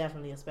residency, it's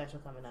definitely a special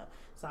coming up.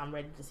 So I'm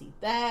ready to see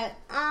that.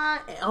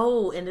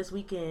 And this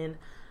weekend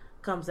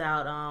comes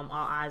out All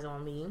Eyes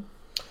on Me.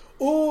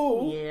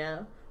 Ooh.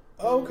 Yeah.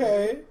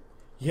 Okay.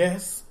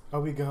 Yes. Are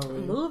we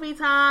going? Movie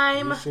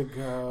time. We should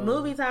go.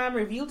 Movie time,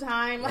 review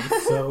time. I'm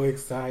so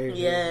excited.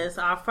 Yes,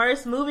 our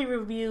first movie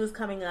review is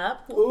coming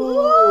up.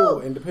 Ooh.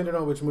 And depending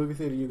on which movie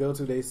theater you go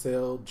to, they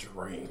sell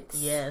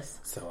drinks. Yes.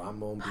 So I'm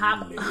going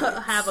to be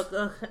have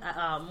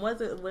a,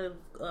 what's it with,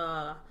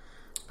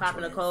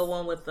 popping drinks. A cold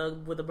one with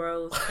the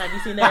bros. Have you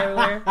seen that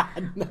everywhere?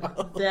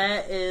 No.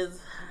 That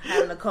is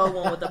having a cold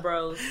one with the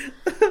bros.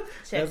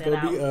 Check that out. That's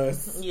going to be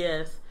us.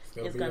 Yes.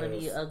 It's going to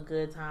be a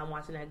good time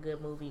watching that good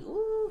movie.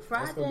 Ooh,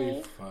 Friday. That's going to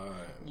be fun.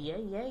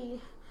 Yay.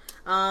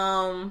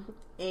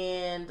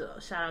 And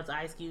shout out to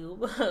Ice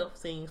Cube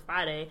seeing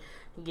Friday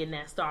and getting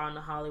that star on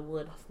the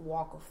Hollywood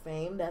Walk of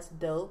Fame. That's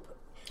dope.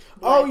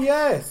 Oh,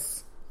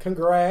 yes.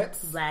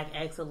 Congrats. Black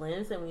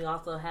excellence. And we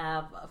also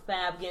have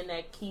Fab getting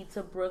that key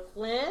to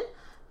Brooklyn.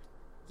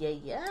 Yeah.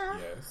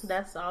 Yes.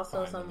 That's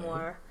also some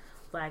more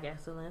black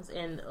excellence.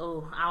 And,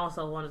 I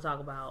also want to talk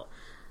about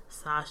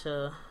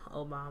Sasha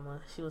Obama.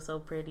 She was so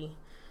pretty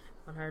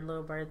on her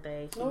little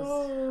birthday.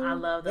 I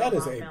love that. That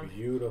is family.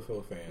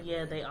 Beautiful family.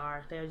 Yeah, they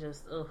are. They're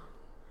just, they're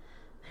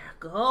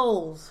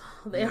goals.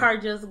 They are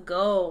just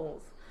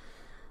goals.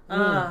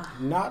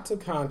 Not to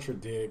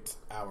contradict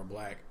our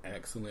black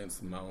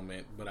excellence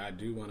moment, but I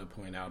do want to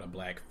point out a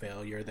black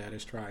failure that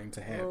is trying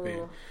to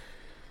happen.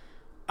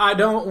 I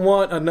don't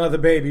want another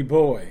baby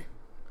boy.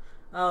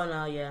 Oh,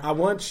 no, yeah. I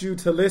want you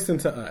to listen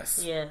to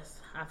us. Yes.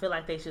 I feel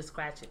like they should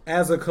scratch it.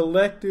 As a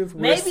collective,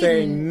 we're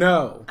saying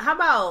no. How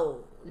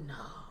about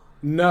no?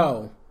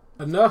 No.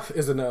 Enough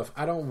is enough.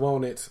 I don't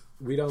want it.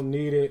 We don't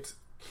need it.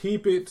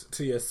 Keep it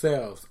to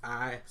yourselves.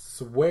 I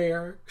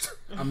swear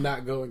I'm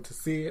not going to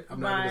see it.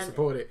 I'm not going to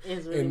support it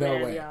in no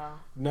way. Y'all.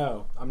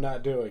 No, I'm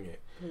not doing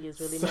it. He is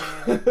really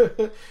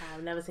mad.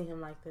 I've never seen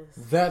him like this.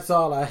 That's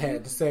all I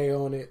had to say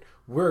on it.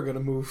 We're going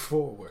to move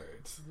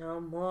forward. No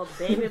more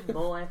baby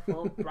boy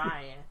for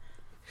Brian.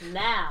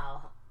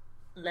 Now,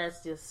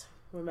 let's just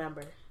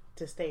remember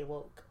to stay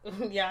woke.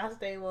 Y'all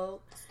stay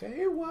woke.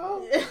 Stay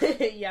woke.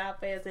 Y'all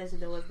pay attention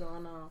to what's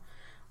going on.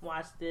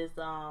 Watch this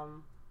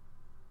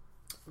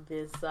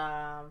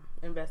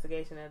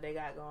investigation that they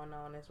got going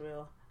on. It's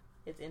real.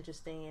 It's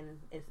interesting.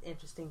 It's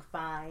interesting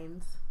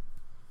finds.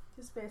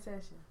 Just pay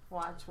attention.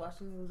 Watch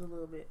the news a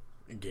little bit.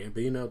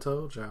 Gambino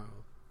told y'all.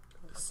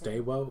 Stay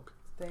woke.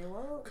 Stay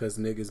woke. Cause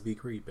niggas be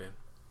creeping.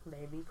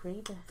 They be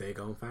creeping. They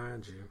gonna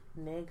find you.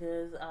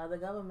 Niggas are the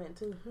government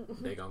too.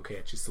 They gonna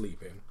catch you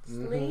sleeping.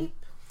 Sleep. Mm-hmm.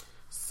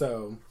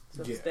 So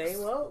yes. Stay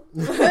woke.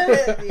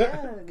 Yeah,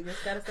 you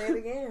just gotta say it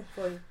again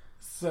for you.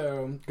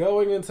 So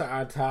going into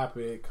our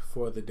topic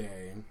for the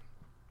day,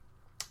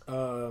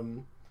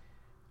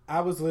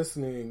 I was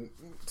listening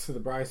to the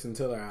Bryson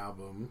Tiller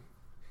album,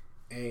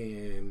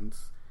 and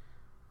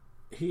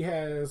he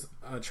has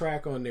a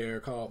track on there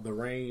called "The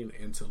Rain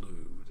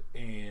Interlude,"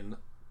 and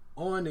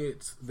on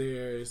it,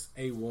 there's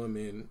a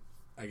woman,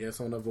 I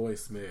guess on a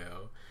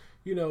voicemail,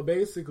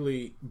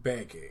 basically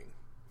begging,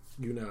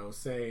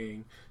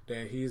 saying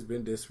that he's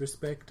been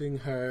disrespecting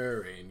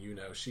her and,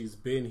 she's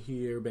been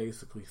here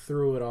basically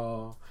through it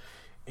all.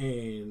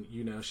 And,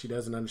 she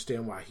doesn't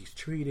understand why he's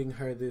treating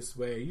her this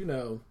way.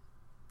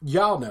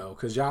 Y'all know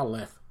because y'all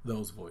left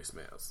those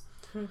voicemails.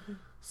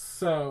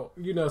 So,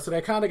 so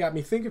that kind of got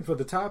me thinking for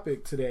the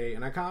topic today.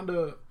 And I kind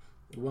of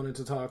wanted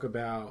to talk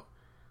about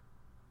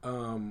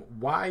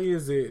why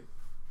is it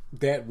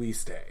that we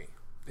stay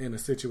in a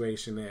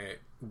situation that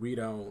we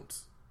don't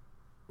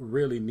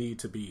really need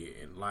to be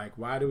in? Like,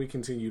 why do we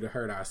continue to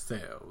hurt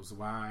ourselves?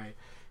 Why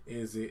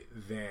is it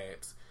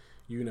that,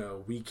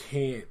 we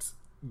can't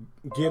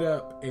get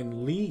up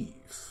and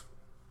leave?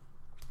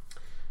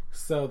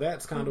 So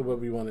that's kind of what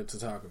we wanted to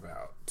talk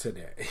about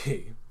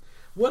today.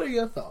 What are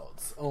your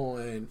thoughts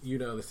on,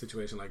 the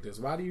situation like this?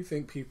 Why do you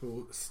think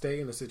people stay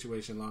in a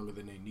situation longer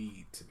than they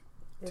need to?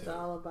 It's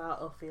all about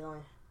a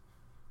feeling.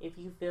 If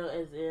you feel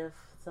as if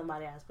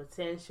somebody has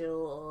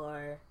potential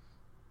or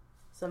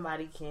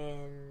somebody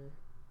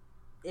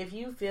if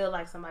you feel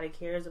like somebody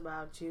cares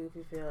about you, if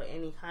you feel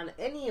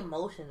any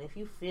emotion, if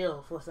you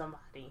feel for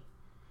somebody,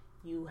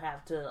 you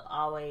have to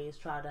always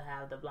try to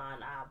have the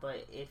blind eye.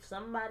 But if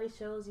somebody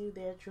shows you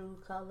their true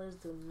colors,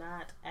 do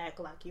not act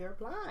like you're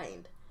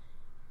blind.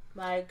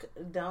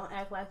 Don't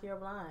act like you're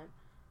blind.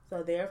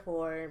 So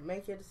therefore,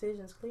 make your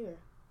decisions clear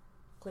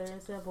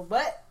and simple.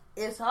 But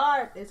it's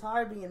hard. It's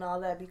hard being all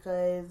that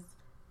because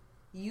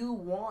you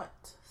want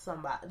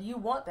somebody. You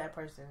want that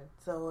person.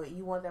 So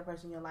you want that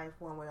person in your life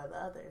one way or the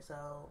other.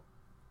 So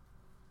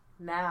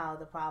now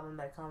the problem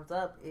that comes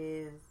up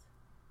is,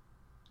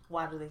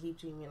 why do they keep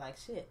treating me like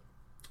shit?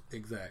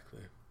 Exactly.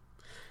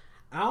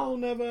 I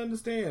don't never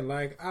understand.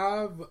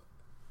 I've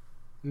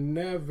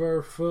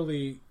never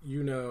fully,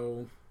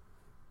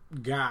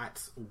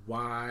 got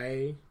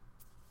why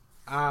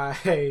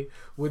I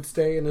would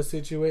stay in a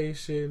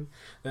situation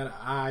that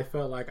I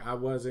felt like I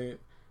wasn't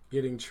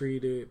getting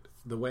treated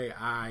the way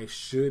I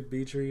should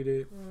be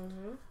treated.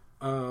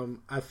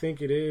 I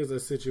think it is a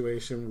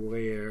situation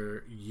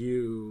where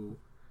you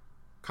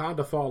kind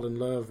of fall in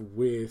love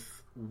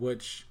with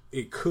what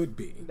it could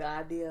be. The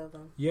idea of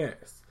them.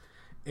 Yes.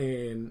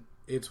 And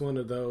it's one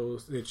of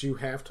those that you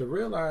have to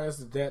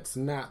realize that's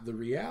not the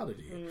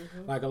reality.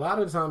 Like, a lot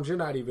of times you're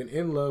not even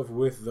in love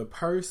with the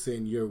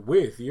person you're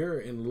with. You're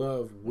in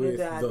love with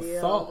the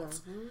thought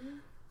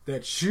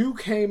that you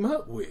came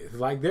up with.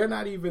 Like, they're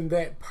not even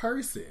that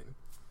person.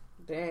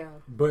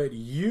 Damn. But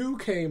you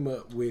came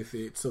up with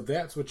it, so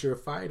that's what you're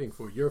fighting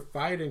for. You're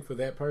fighting for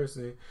that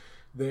person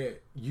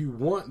that you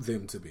want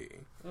them to be.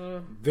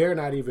 They're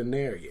not even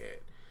there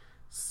yet.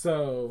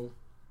 So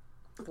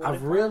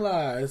I've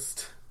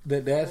realized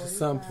that that's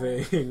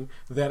something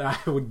that I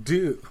would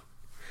do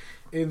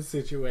in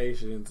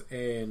situations,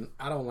 and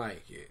I don't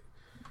like it.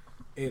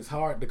 It's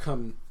hard to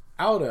come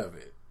out of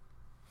it.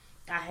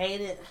 I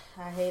hate it.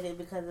 I hate it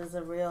because it's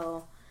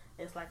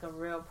like a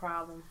real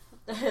problem.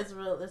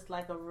 It's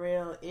like a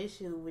real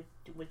issue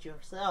with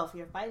yourself.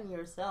 You're fighting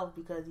yourself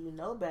because you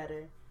know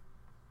better,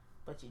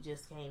 but you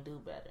just can't do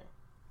better.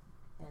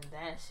 And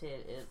that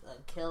shit is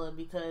a killer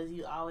because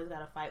you always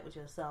gotta fight with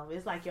yourself.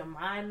 It's like your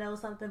mind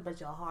knows something, but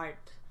your heart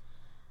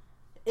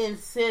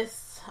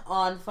insists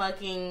on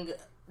fucking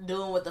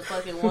doing what the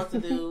fuck it wants to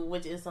do,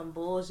 which is some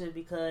bullshit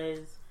because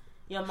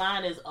your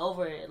mind is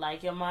over it.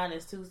 Like, your mind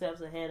is 2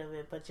 steps ahead of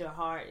it, but your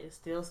heart is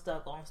still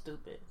stuck on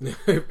stupid.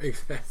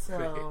 Exactly.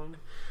 So,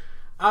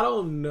 I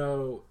don't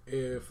know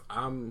if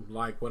I'm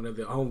like one of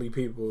the only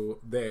people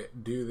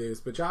that do this,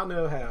 but y'all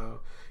know how,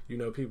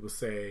 people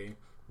say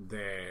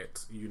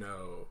that,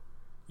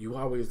 you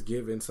always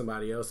giving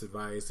somebody else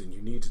advice and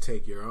you need to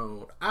take your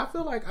own. I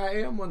feel like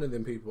I am one of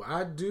them people.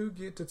 I do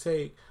get to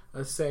take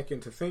a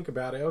second to think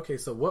about it. Okay,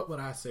 so what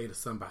would I say to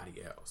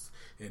somebody else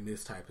in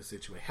this type of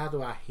situation? How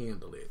do I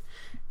handle it?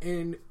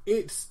 And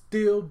it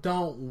still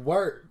don't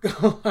work.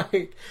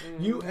 Like,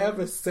 you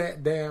ever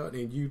sat down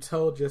and you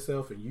told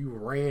yourself and you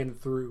ran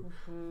through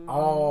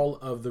all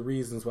of the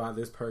reasons why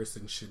this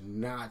person should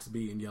not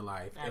be in your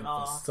life, and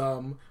for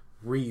some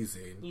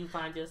reason you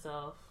find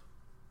yourself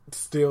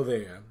still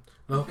there.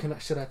 Oh,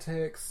 should I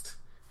text?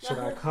 Should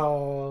I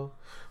call?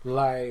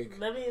 Like,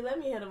 let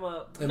me hit him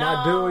up. Am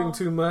I doing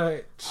too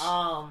much?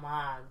 Oh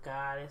my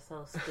God, it's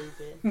so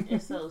stupid.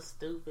 It's so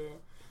stupid.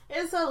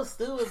 It's so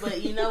stupid,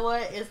 but you know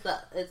what?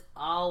 It's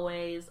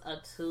always a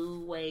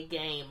 2-way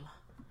game.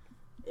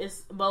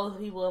 It's both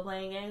people are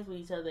playing games with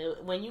each other.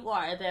 When you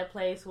are at that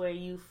place where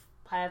you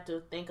have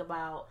to think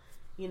about,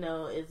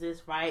 is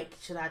this right?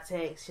 Should I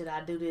text? Should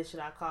I do this?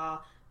 Should I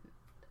call?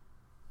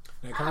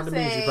 That kind of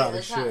means you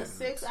probably shouldn't.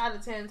 6 out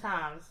of 10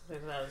 times.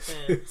 6 out of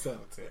 10. 6 out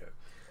of 10.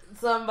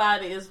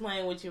 Somebody is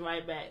playing with you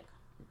right back.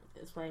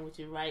 It's playing with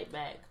you right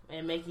back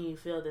and making you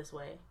feel this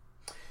way.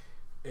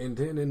 And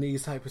then in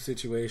these type of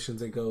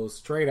situations, it goes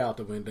straight out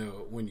the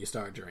window when you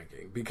start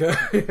drinking.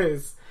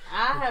 Because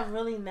I have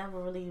really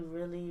never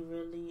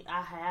really,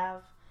 I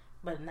have,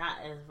 but not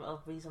as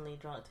recently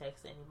drunk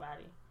text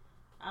anybody.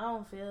 I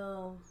don't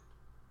feel...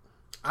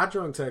 I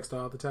drunk text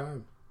all the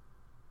time.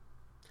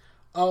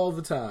 All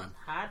the time.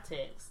 Hot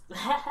text.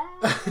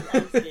 I'm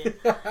just kidding.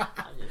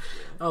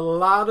 A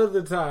lot of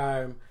the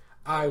time,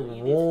 I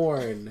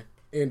warn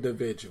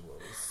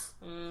individuals.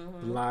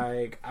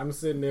 Like, I'm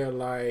sitting there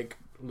like,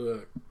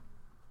 look,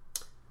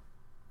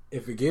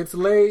 if it gets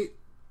late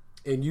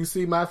and you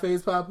see my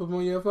face pop up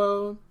on your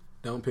phone,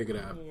 don't pick it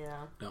up. Yeah.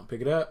 Don't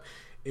pick it up.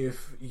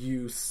 If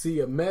you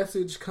see a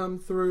message come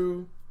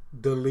through,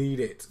 delete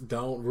it.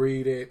 Don't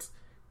read it.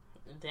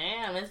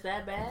 Damn, it's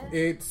that bad?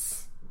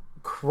 It's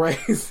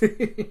crazy.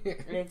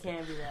 It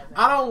can't be that bad.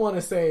 I don't want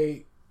to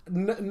say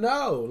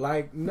no,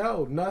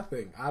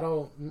 nothing. I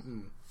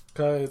don't,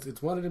 because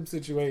it's one of them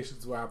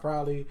situations where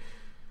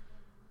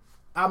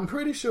I'm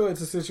pretty sure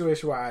it's a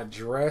situation where I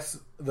address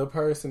the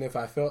person if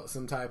I felt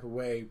some type of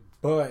way,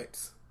 but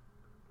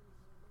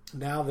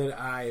now that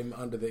I'm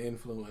under the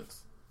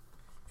influence,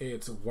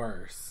 it's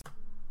worse.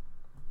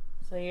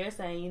 So you're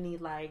saying you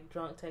need like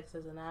drunk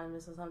texters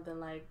anonymous or something?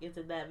 Like, is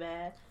it that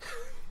bad?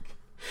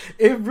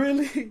 It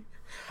really,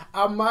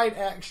 I might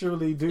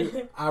actually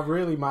do. I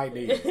really might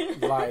need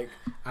it. Like,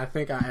 I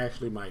think I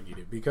actually might need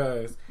it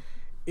because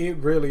it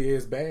really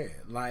is bad.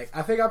 Like,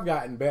 I think I've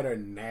gotten better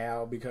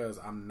now because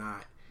I'm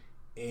not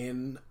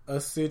in a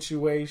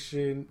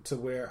situation to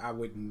where I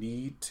would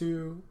need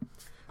to,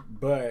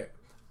 but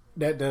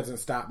that doesn't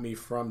stop me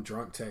from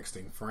drunk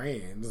texting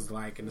friends.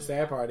 Like, and the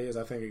sad part is,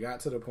 I think it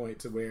got to the point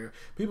to where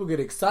people get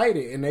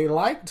excited and they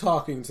like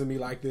talking to me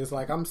like this,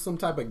 like I'm some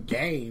type of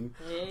game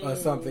or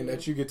something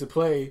that you get to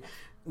play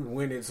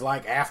when it's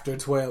like after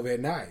 12 at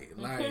night.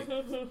 Like,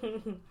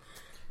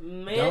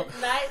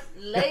 midnight,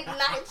 late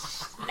night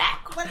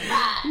snack with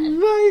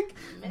like,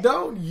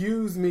 don't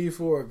use me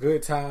for a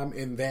good time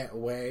in that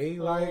way.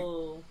 Like,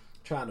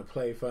 trying to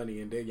play funny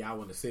and then y'all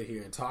want to sit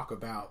here and talk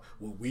about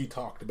what we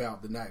talked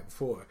about the night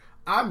before.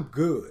 I'm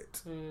good.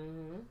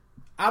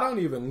 I don't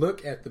even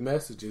look at the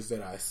messages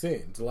that I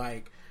send.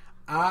 Like,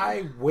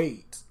 I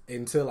wait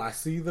until I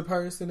see the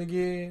person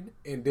again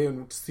and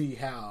then see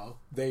how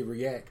they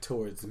react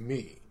towards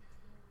me.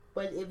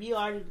 But if you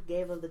already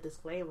gave them the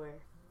disclaimer,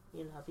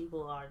 you know,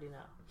 people already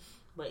know.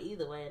 But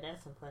either way,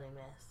 that's some funny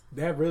mess.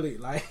 That really,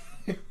 like...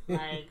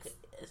 like,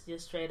 it's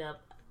just straight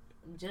up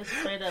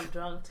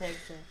drunk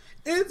texting.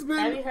 It's been...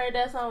 Have you heard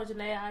that song with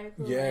Janae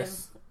Aiko?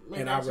 Yes.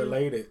 And I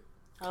relate it.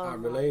 I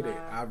relate it.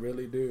 I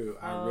really do.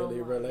 I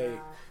really relate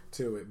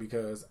to it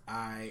because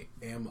I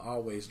am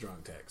always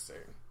drunk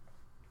texting.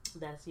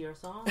 That's your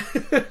song?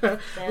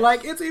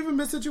 Like, it's even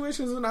been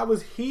situations when I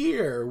was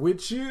here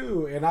with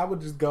you and I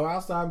would just go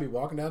outside and be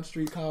walking down the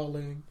street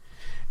calling.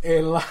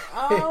 And like,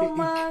 oh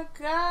my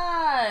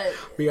God,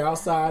 be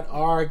outside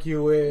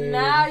arguing.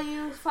 Now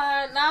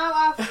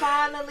I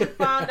finally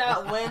found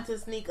out when to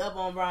sneak up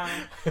on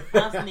Brian.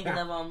 I'm sneaking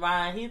up on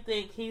Brian.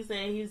 He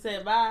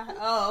said bye.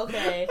 Oh,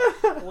 okay.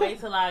 Wait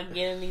till I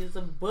get in these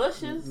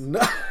bushes. No.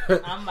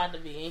 I'm about to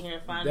be in here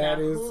and find out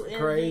who in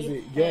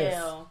crazy.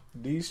 Hell.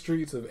 These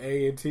streets of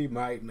A&T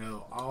might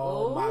know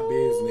all my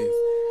business.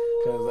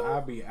 Because I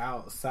be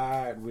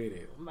outside with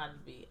it. I'm about to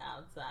be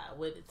outside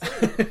with it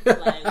too.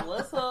 Like,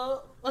 what's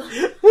up?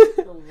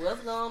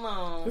 What's going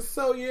on?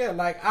 So yeah,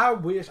 like I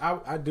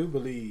do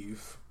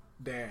believe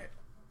that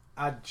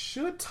I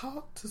should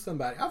talk to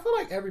somebody. I feel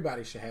like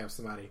everybody should have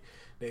somebody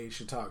they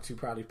should talk to,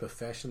 probably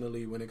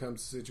professionally, when it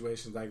comes to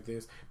situations like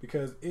this,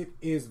 because it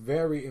is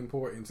very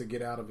important to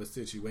get out of a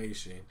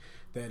situation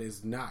that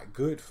is not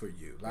good for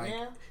you. Like,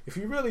 if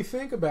you really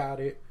think about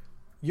it,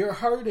 you're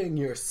hurting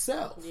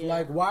yourself. Yeah.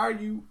 Like, why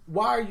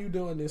are you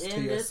doing this to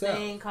yourself?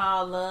 In this thing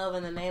called love,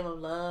 in the name of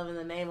love, in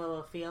the name of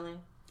a feeling.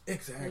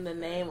 Exactly. In the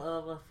name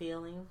of a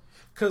feeling.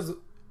 Because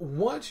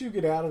once you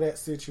get out of that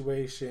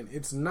situation,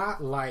 it's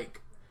not like...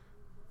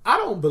 I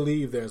don't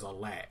believe there's a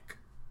lack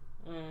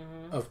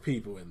of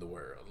people in the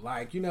world.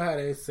 Like, you know how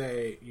they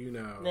say, you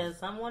know... There's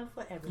someone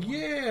for everyone.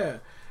 Yeah.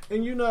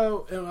 And, you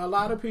know, and a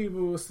lot of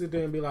people will sit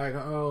there and be like,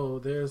 oh,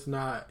 there's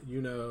not,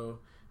 you know...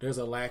 There's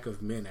a lack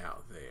of men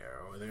out there,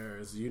 or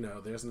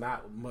there's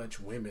not much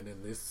women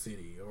in this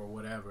city, or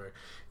whatever.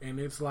 And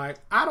it's like,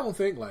 I don't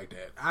think like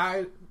that.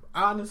 I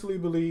honestly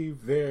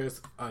believe there's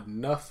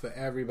enough for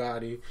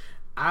everybody.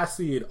 I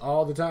see it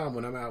all the time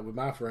when I'm out with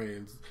my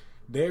friends.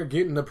 They're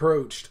getting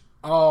approached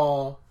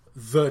all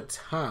the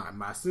time.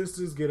 My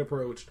sisters get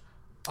approached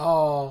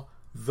all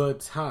the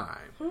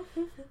time.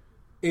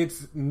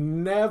 It's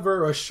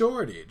never a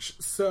shortage.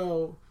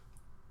 So...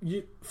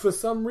 for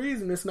some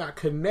reason, it's not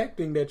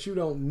connecting that you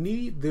don't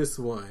need this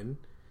one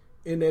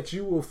and that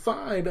you will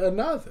find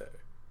another.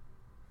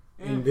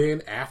 And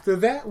then after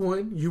that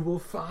one, you will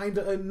find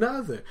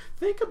another.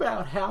 Think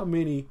about how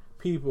many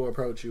people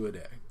approach you a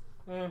day.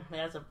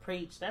 That's a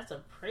preach.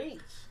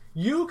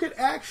 You could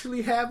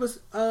actually have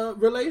a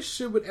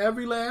relationship with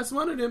every last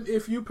one of them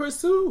if you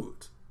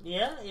pursued.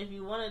 Yeah, if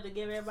you wanted to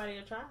give everybody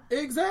a try.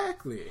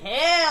 Exactly.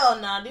 Hell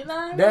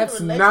no.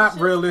 That's not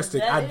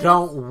realistic. I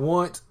don't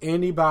want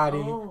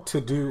anybody to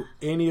do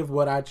any of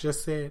what I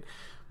just said.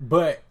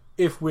 But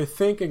if we're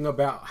thinking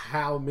about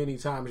how many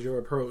times you're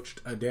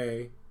approached a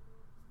day,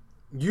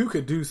 you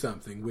could do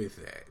something with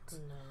that.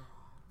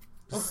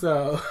 No.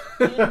 So.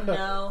 You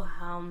know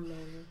how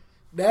many.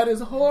 That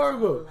is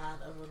horrible. That's a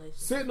lot of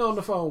relationships. Sitting on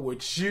the phone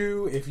with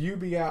you, if you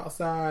be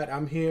outside,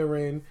 I'm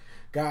hearing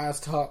guys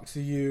talk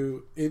to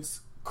you. It's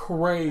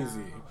crazy.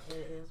 No, it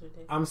is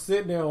ridiculous. I'm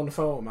sitting there on the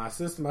phone with my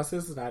sister. My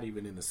sister's not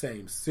even in the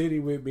same city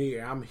with me.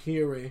 I'm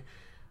hearing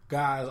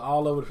guys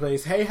all over the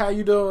place. Hey, how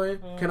you doing?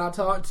 Can I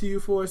talk to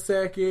you for a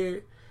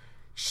second?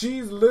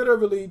 She's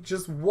literally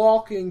just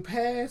walking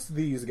past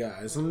these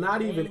guys. I'm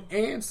not even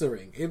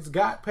answering. It's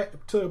got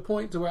to a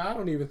point to where I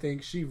don't even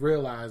think she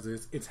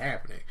realizes it's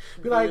happening.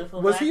 Be like,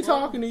 was he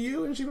talking to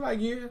you? And she be like,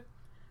 yeah.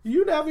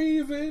 You never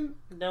even...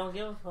 Don't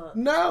give a fuck.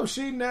 No,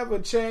 she never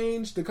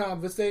changed the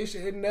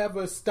conversation. It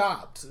never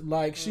stopped.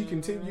 Like, she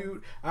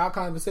continued our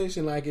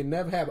conversation like it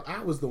never happened.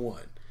 I was the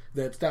one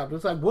that stopped.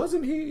 It's like,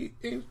 wasn't he...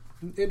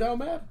 It don't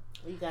matter.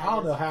 I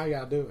don't know how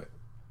y'all do it.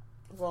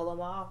 Roll them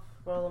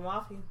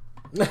off you.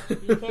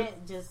 You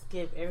can't just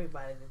give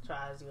everybody that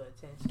tries your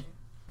attention.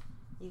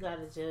 You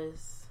gotta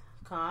just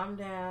calm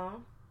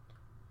down,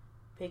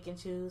 pick and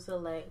choose,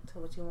 select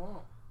what you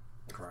want.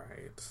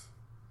 Right.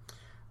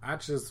 I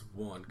just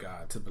want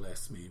God to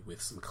bless me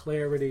with some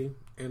clarity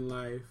in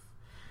life.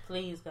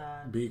 Please,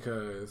 God.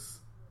 Because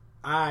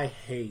I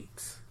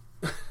hate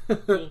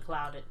being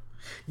clouded.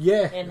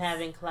 Yeah. And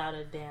having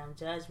clouded damn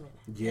judgment.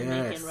 Yes.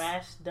 And making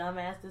rash,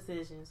 dumbass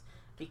decisions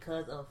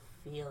because of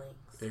feelings.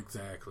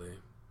 Exactly.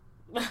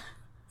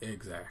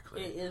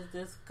 Exactly. It is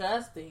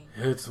disgusting.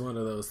 It's one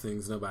of those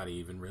things nobody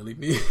even really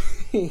needs.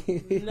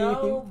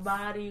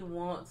 Nobody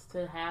wants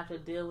to have to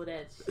deal with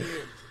that shit.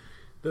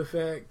 The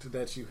fact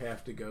that you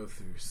have to go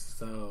through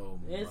so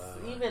much. It's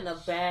even a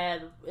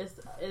bad...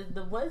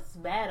 What's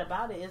bad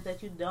about it is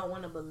that you don't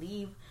want to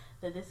believe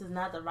that this is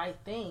not the right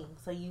thing.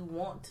 So you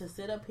want to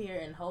sit up here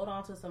and hold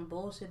on to some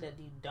bullshit that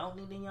you don't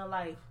need in your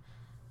life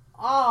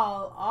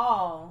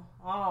all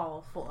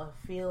for a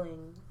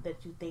feeling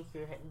that you think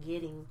you're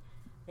getting,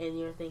 and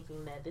you're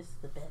thinking that this is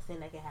the best thing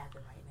that can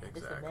happen right now.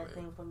 Exactly. This is the best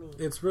thing for me.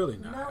 It's really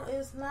not. No,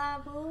 it's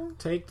not, boo.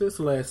 Take this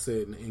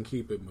lesson and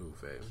keep it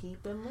moving.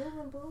 Keep it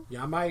moving, boo.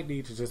 Y'all might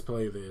need to just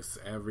play this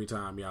every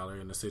time y'all are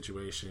in a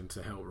situation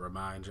to help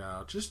remind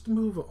y'all just to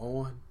move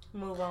on.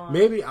 Move on.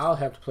 Maybe I'll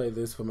have to play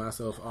this for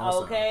myself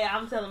also. Okay,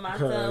 I'm telling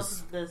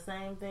myself the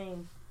same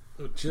thing.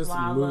 Just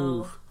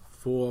move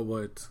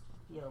forward.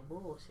 Yo,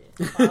 bullshit.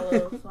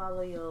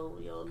 Swallow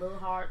your little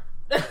heart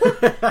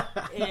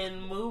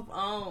and move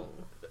on.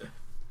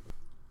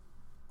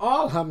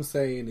 All I'm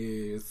saying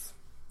is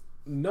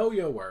know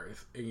your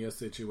worth in your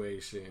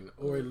situation,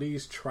 or at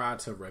least try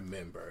to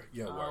remember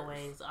your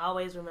worth.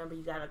 Always remember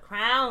you got a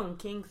crown,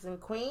 kings and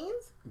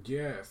queens.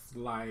 Yes,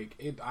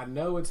 like I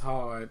know it's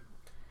hard,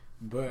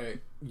 but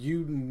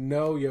you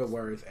know your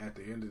worth at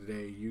the end of the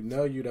day. You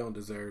know you don't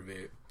deserve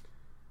it.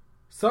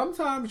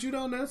 Sometimes you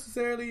don't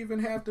necessarily even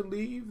have to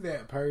leave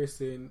that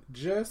person.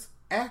 Just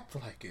act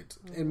like it.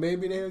 And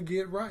maybe they'll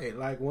get right.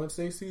 Like, once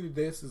they see that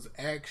this is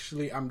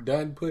actually, I'm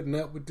done putting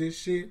up with this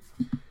shit,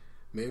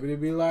 maybe they'll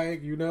be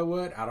like, you know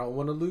what? I don't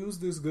want to lose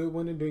this good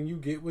one, and then you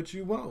get what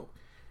you want.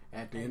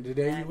 At the end of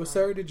the day, you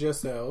asserted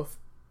yourself,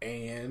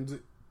 and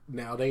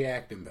now they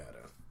acting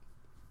better.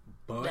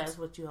 But that's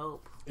what you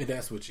hope.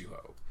 That's what you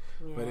hope.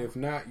 Yeah. But if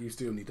not, you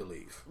still need to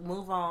leave.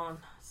 Move on,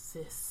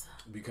 sis.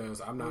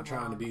 Because I'm not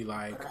trying to be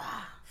like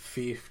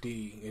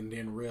 50 and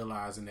then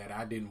realizing that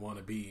I didn't want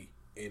to be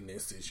in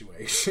this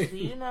situation. Do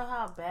you know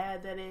how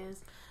bad that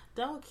is?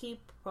 Don't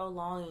keep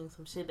prolonging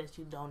some shit that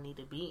you don't need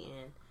to be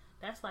in.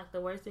 That's like the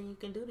worst thing you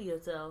can do to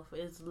yourself,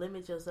 is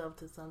limit yourself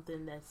to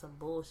something that's some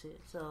bullshit.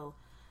 So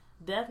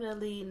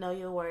definitely know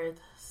your worth.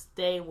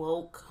 Stay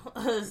woke.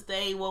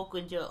 Stay woke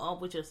with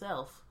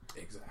yourself.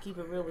 Exactly. Keep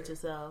it real with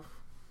yourself,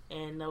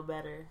 and know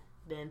better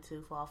than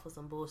to fall for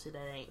some bullshit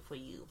that ain't for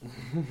you.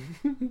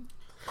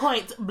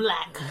 Point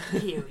blank.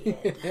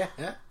 Period.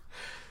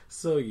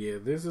 So yeah,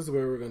 this is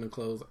where we're going to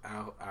close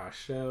out our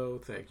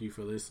show. Thank you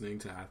for listening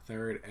to our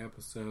third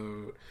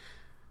episode.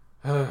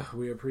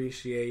 We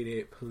appreciate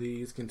it.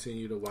 Please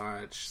continue to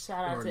watch.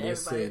 Shout out to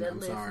everybody that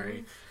listens.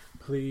 Sorry.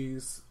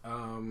 Please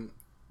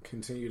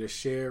continue to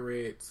share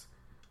it.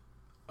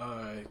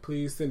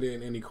 Please send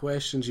in any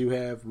questions you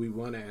have. We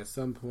want to at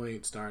some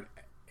point start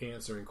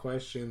answering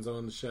questions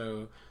on the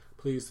show.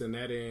 Please send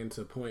that in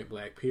to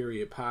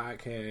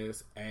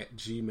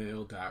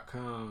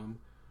pointblackperiodpodcast@gmail.com.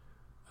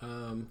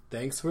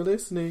 Thanks for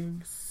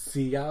listening.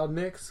 See y'all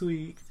next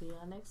week. See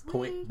y'all next week.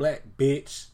 Point Black, bitch.